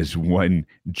is one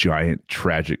giant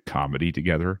tragic comedy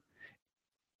together,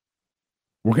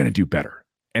 we're going to do better.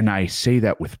 And I say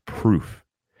that with proof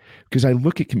because I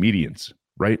look at comedians,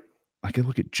 right? Like I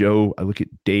look at Joe, I look at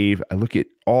Dave, I look at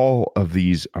all of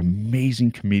these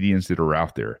amazing comedians that are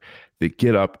out there that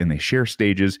get up and they share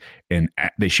stages and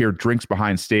they share drinks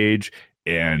behind stage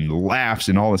and laughs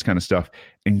and all this kind of stuff.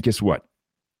 And guess what?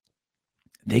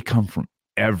 They come from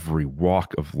every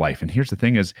walk of life. And here's the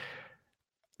thing is,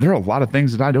 there are a lot of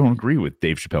things that I don't agree with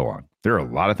Dave Chappelle on. There are a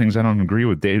lot of things I don't agree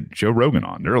with Joe Rogan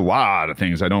on. There are a lot of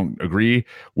things I don't agree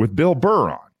with Bill Burr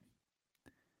on.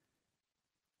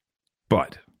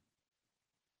 But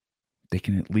they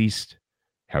can at least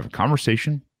have a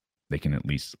conversation. They can at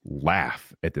least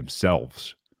laugh at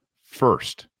themselves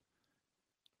first.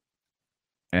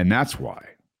 And that's why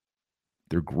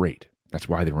they're great. That's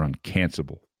why they're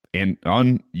uncancelable. And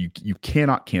you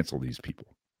cannot cancel these people.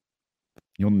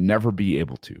 You'll never be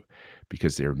able to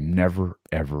because they're never,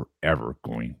 ever, ever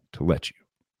going to let you.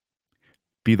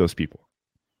 Be those people.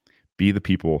 Be the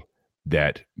people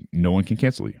that no one can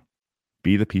cancel you.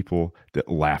 Be the people that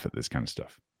laugh at this kind of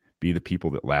stuff. Be the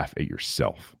people that laugh at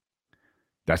yourself.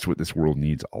 That's what this world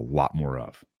needs a lot more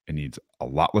of. It needs a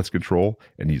lot less control.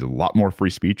 It needs a lot more free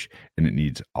speech. And it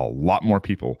needs a lot more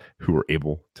people who are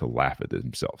able to laugh at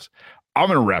themselves. I'm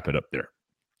going to wrap it up there.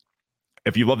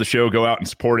 If you love the show, go out and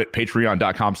support it.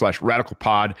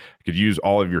 Patreon.com/radicalpod. I could use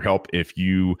all of your help. If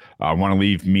you want to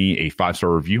leave me a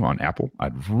 5-star review on Apple,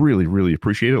 I'd really, really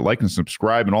appreciate it. Like and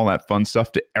subscribe and all that fun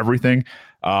stuff to everything.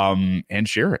 And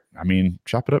share it. I mean,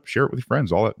 chop it up, share it with your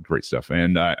friends, all that great stuff.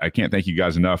 And I can't thank you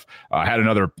guys enough. I had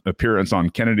another appearance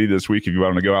on Kennedy this week. If you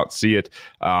want to go out and see it,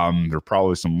 there are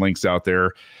probably some links out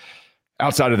there.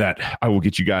 Outside of that, I will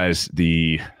get you guys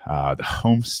the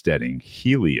Homesteading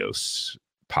Helios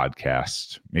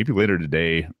podcast maybe later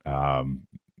today,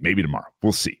 maybe tomorrow.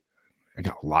 We'll see. I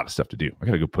got a lot of stuff to do. I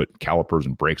got to go put calipers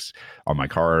and brakes on my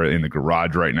car in the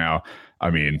garage right now. I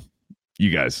mean, you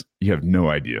guys, you have no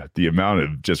idea the amount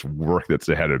of just work that's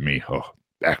ahead of me. Oh,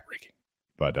 backbreaking.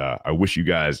 But I wish you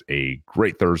guys a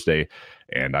great Thursday,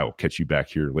 and I will catch you back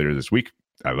here later this week.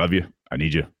 I love you. I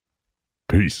need you.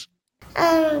 Peace.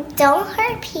 Don't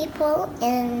hurt people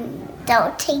and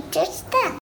don't take their stuff.